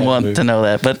anyone want to know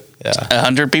that? But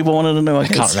 100 people wanted to know. I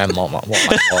can't remember what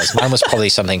mine was. Mine was probably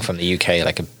something from the UK,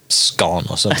 like a scone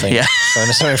or something. Yeah.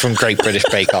 Something from Great British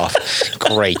Bake Off.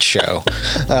 Great show.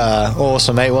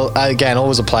 Awesome, mate. Well, again,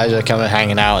 always a pleasure coming and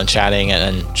hanging out and chatting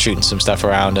and shooting some stuff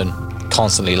around and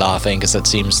constantly laughing, because that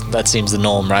seems the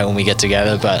norm, right, when we get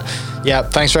together. But yeah,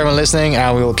 thanks for everyone listening,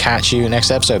 and we will catch you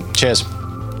next episode. Cheers.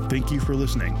 Thank you for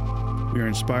listening. We are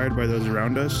inspired by those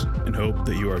around us and hope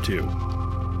that you are too.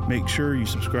 Make sure you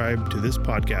subscribe to this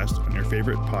podcast on your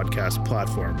favorite podcast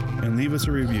platform and leave us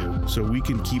a review so we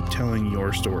can keep telling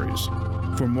your stories.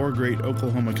 For more great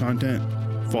Oklahoma content,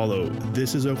 follow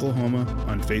This Is Oklahoma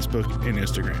on Facebook and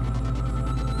Instagram.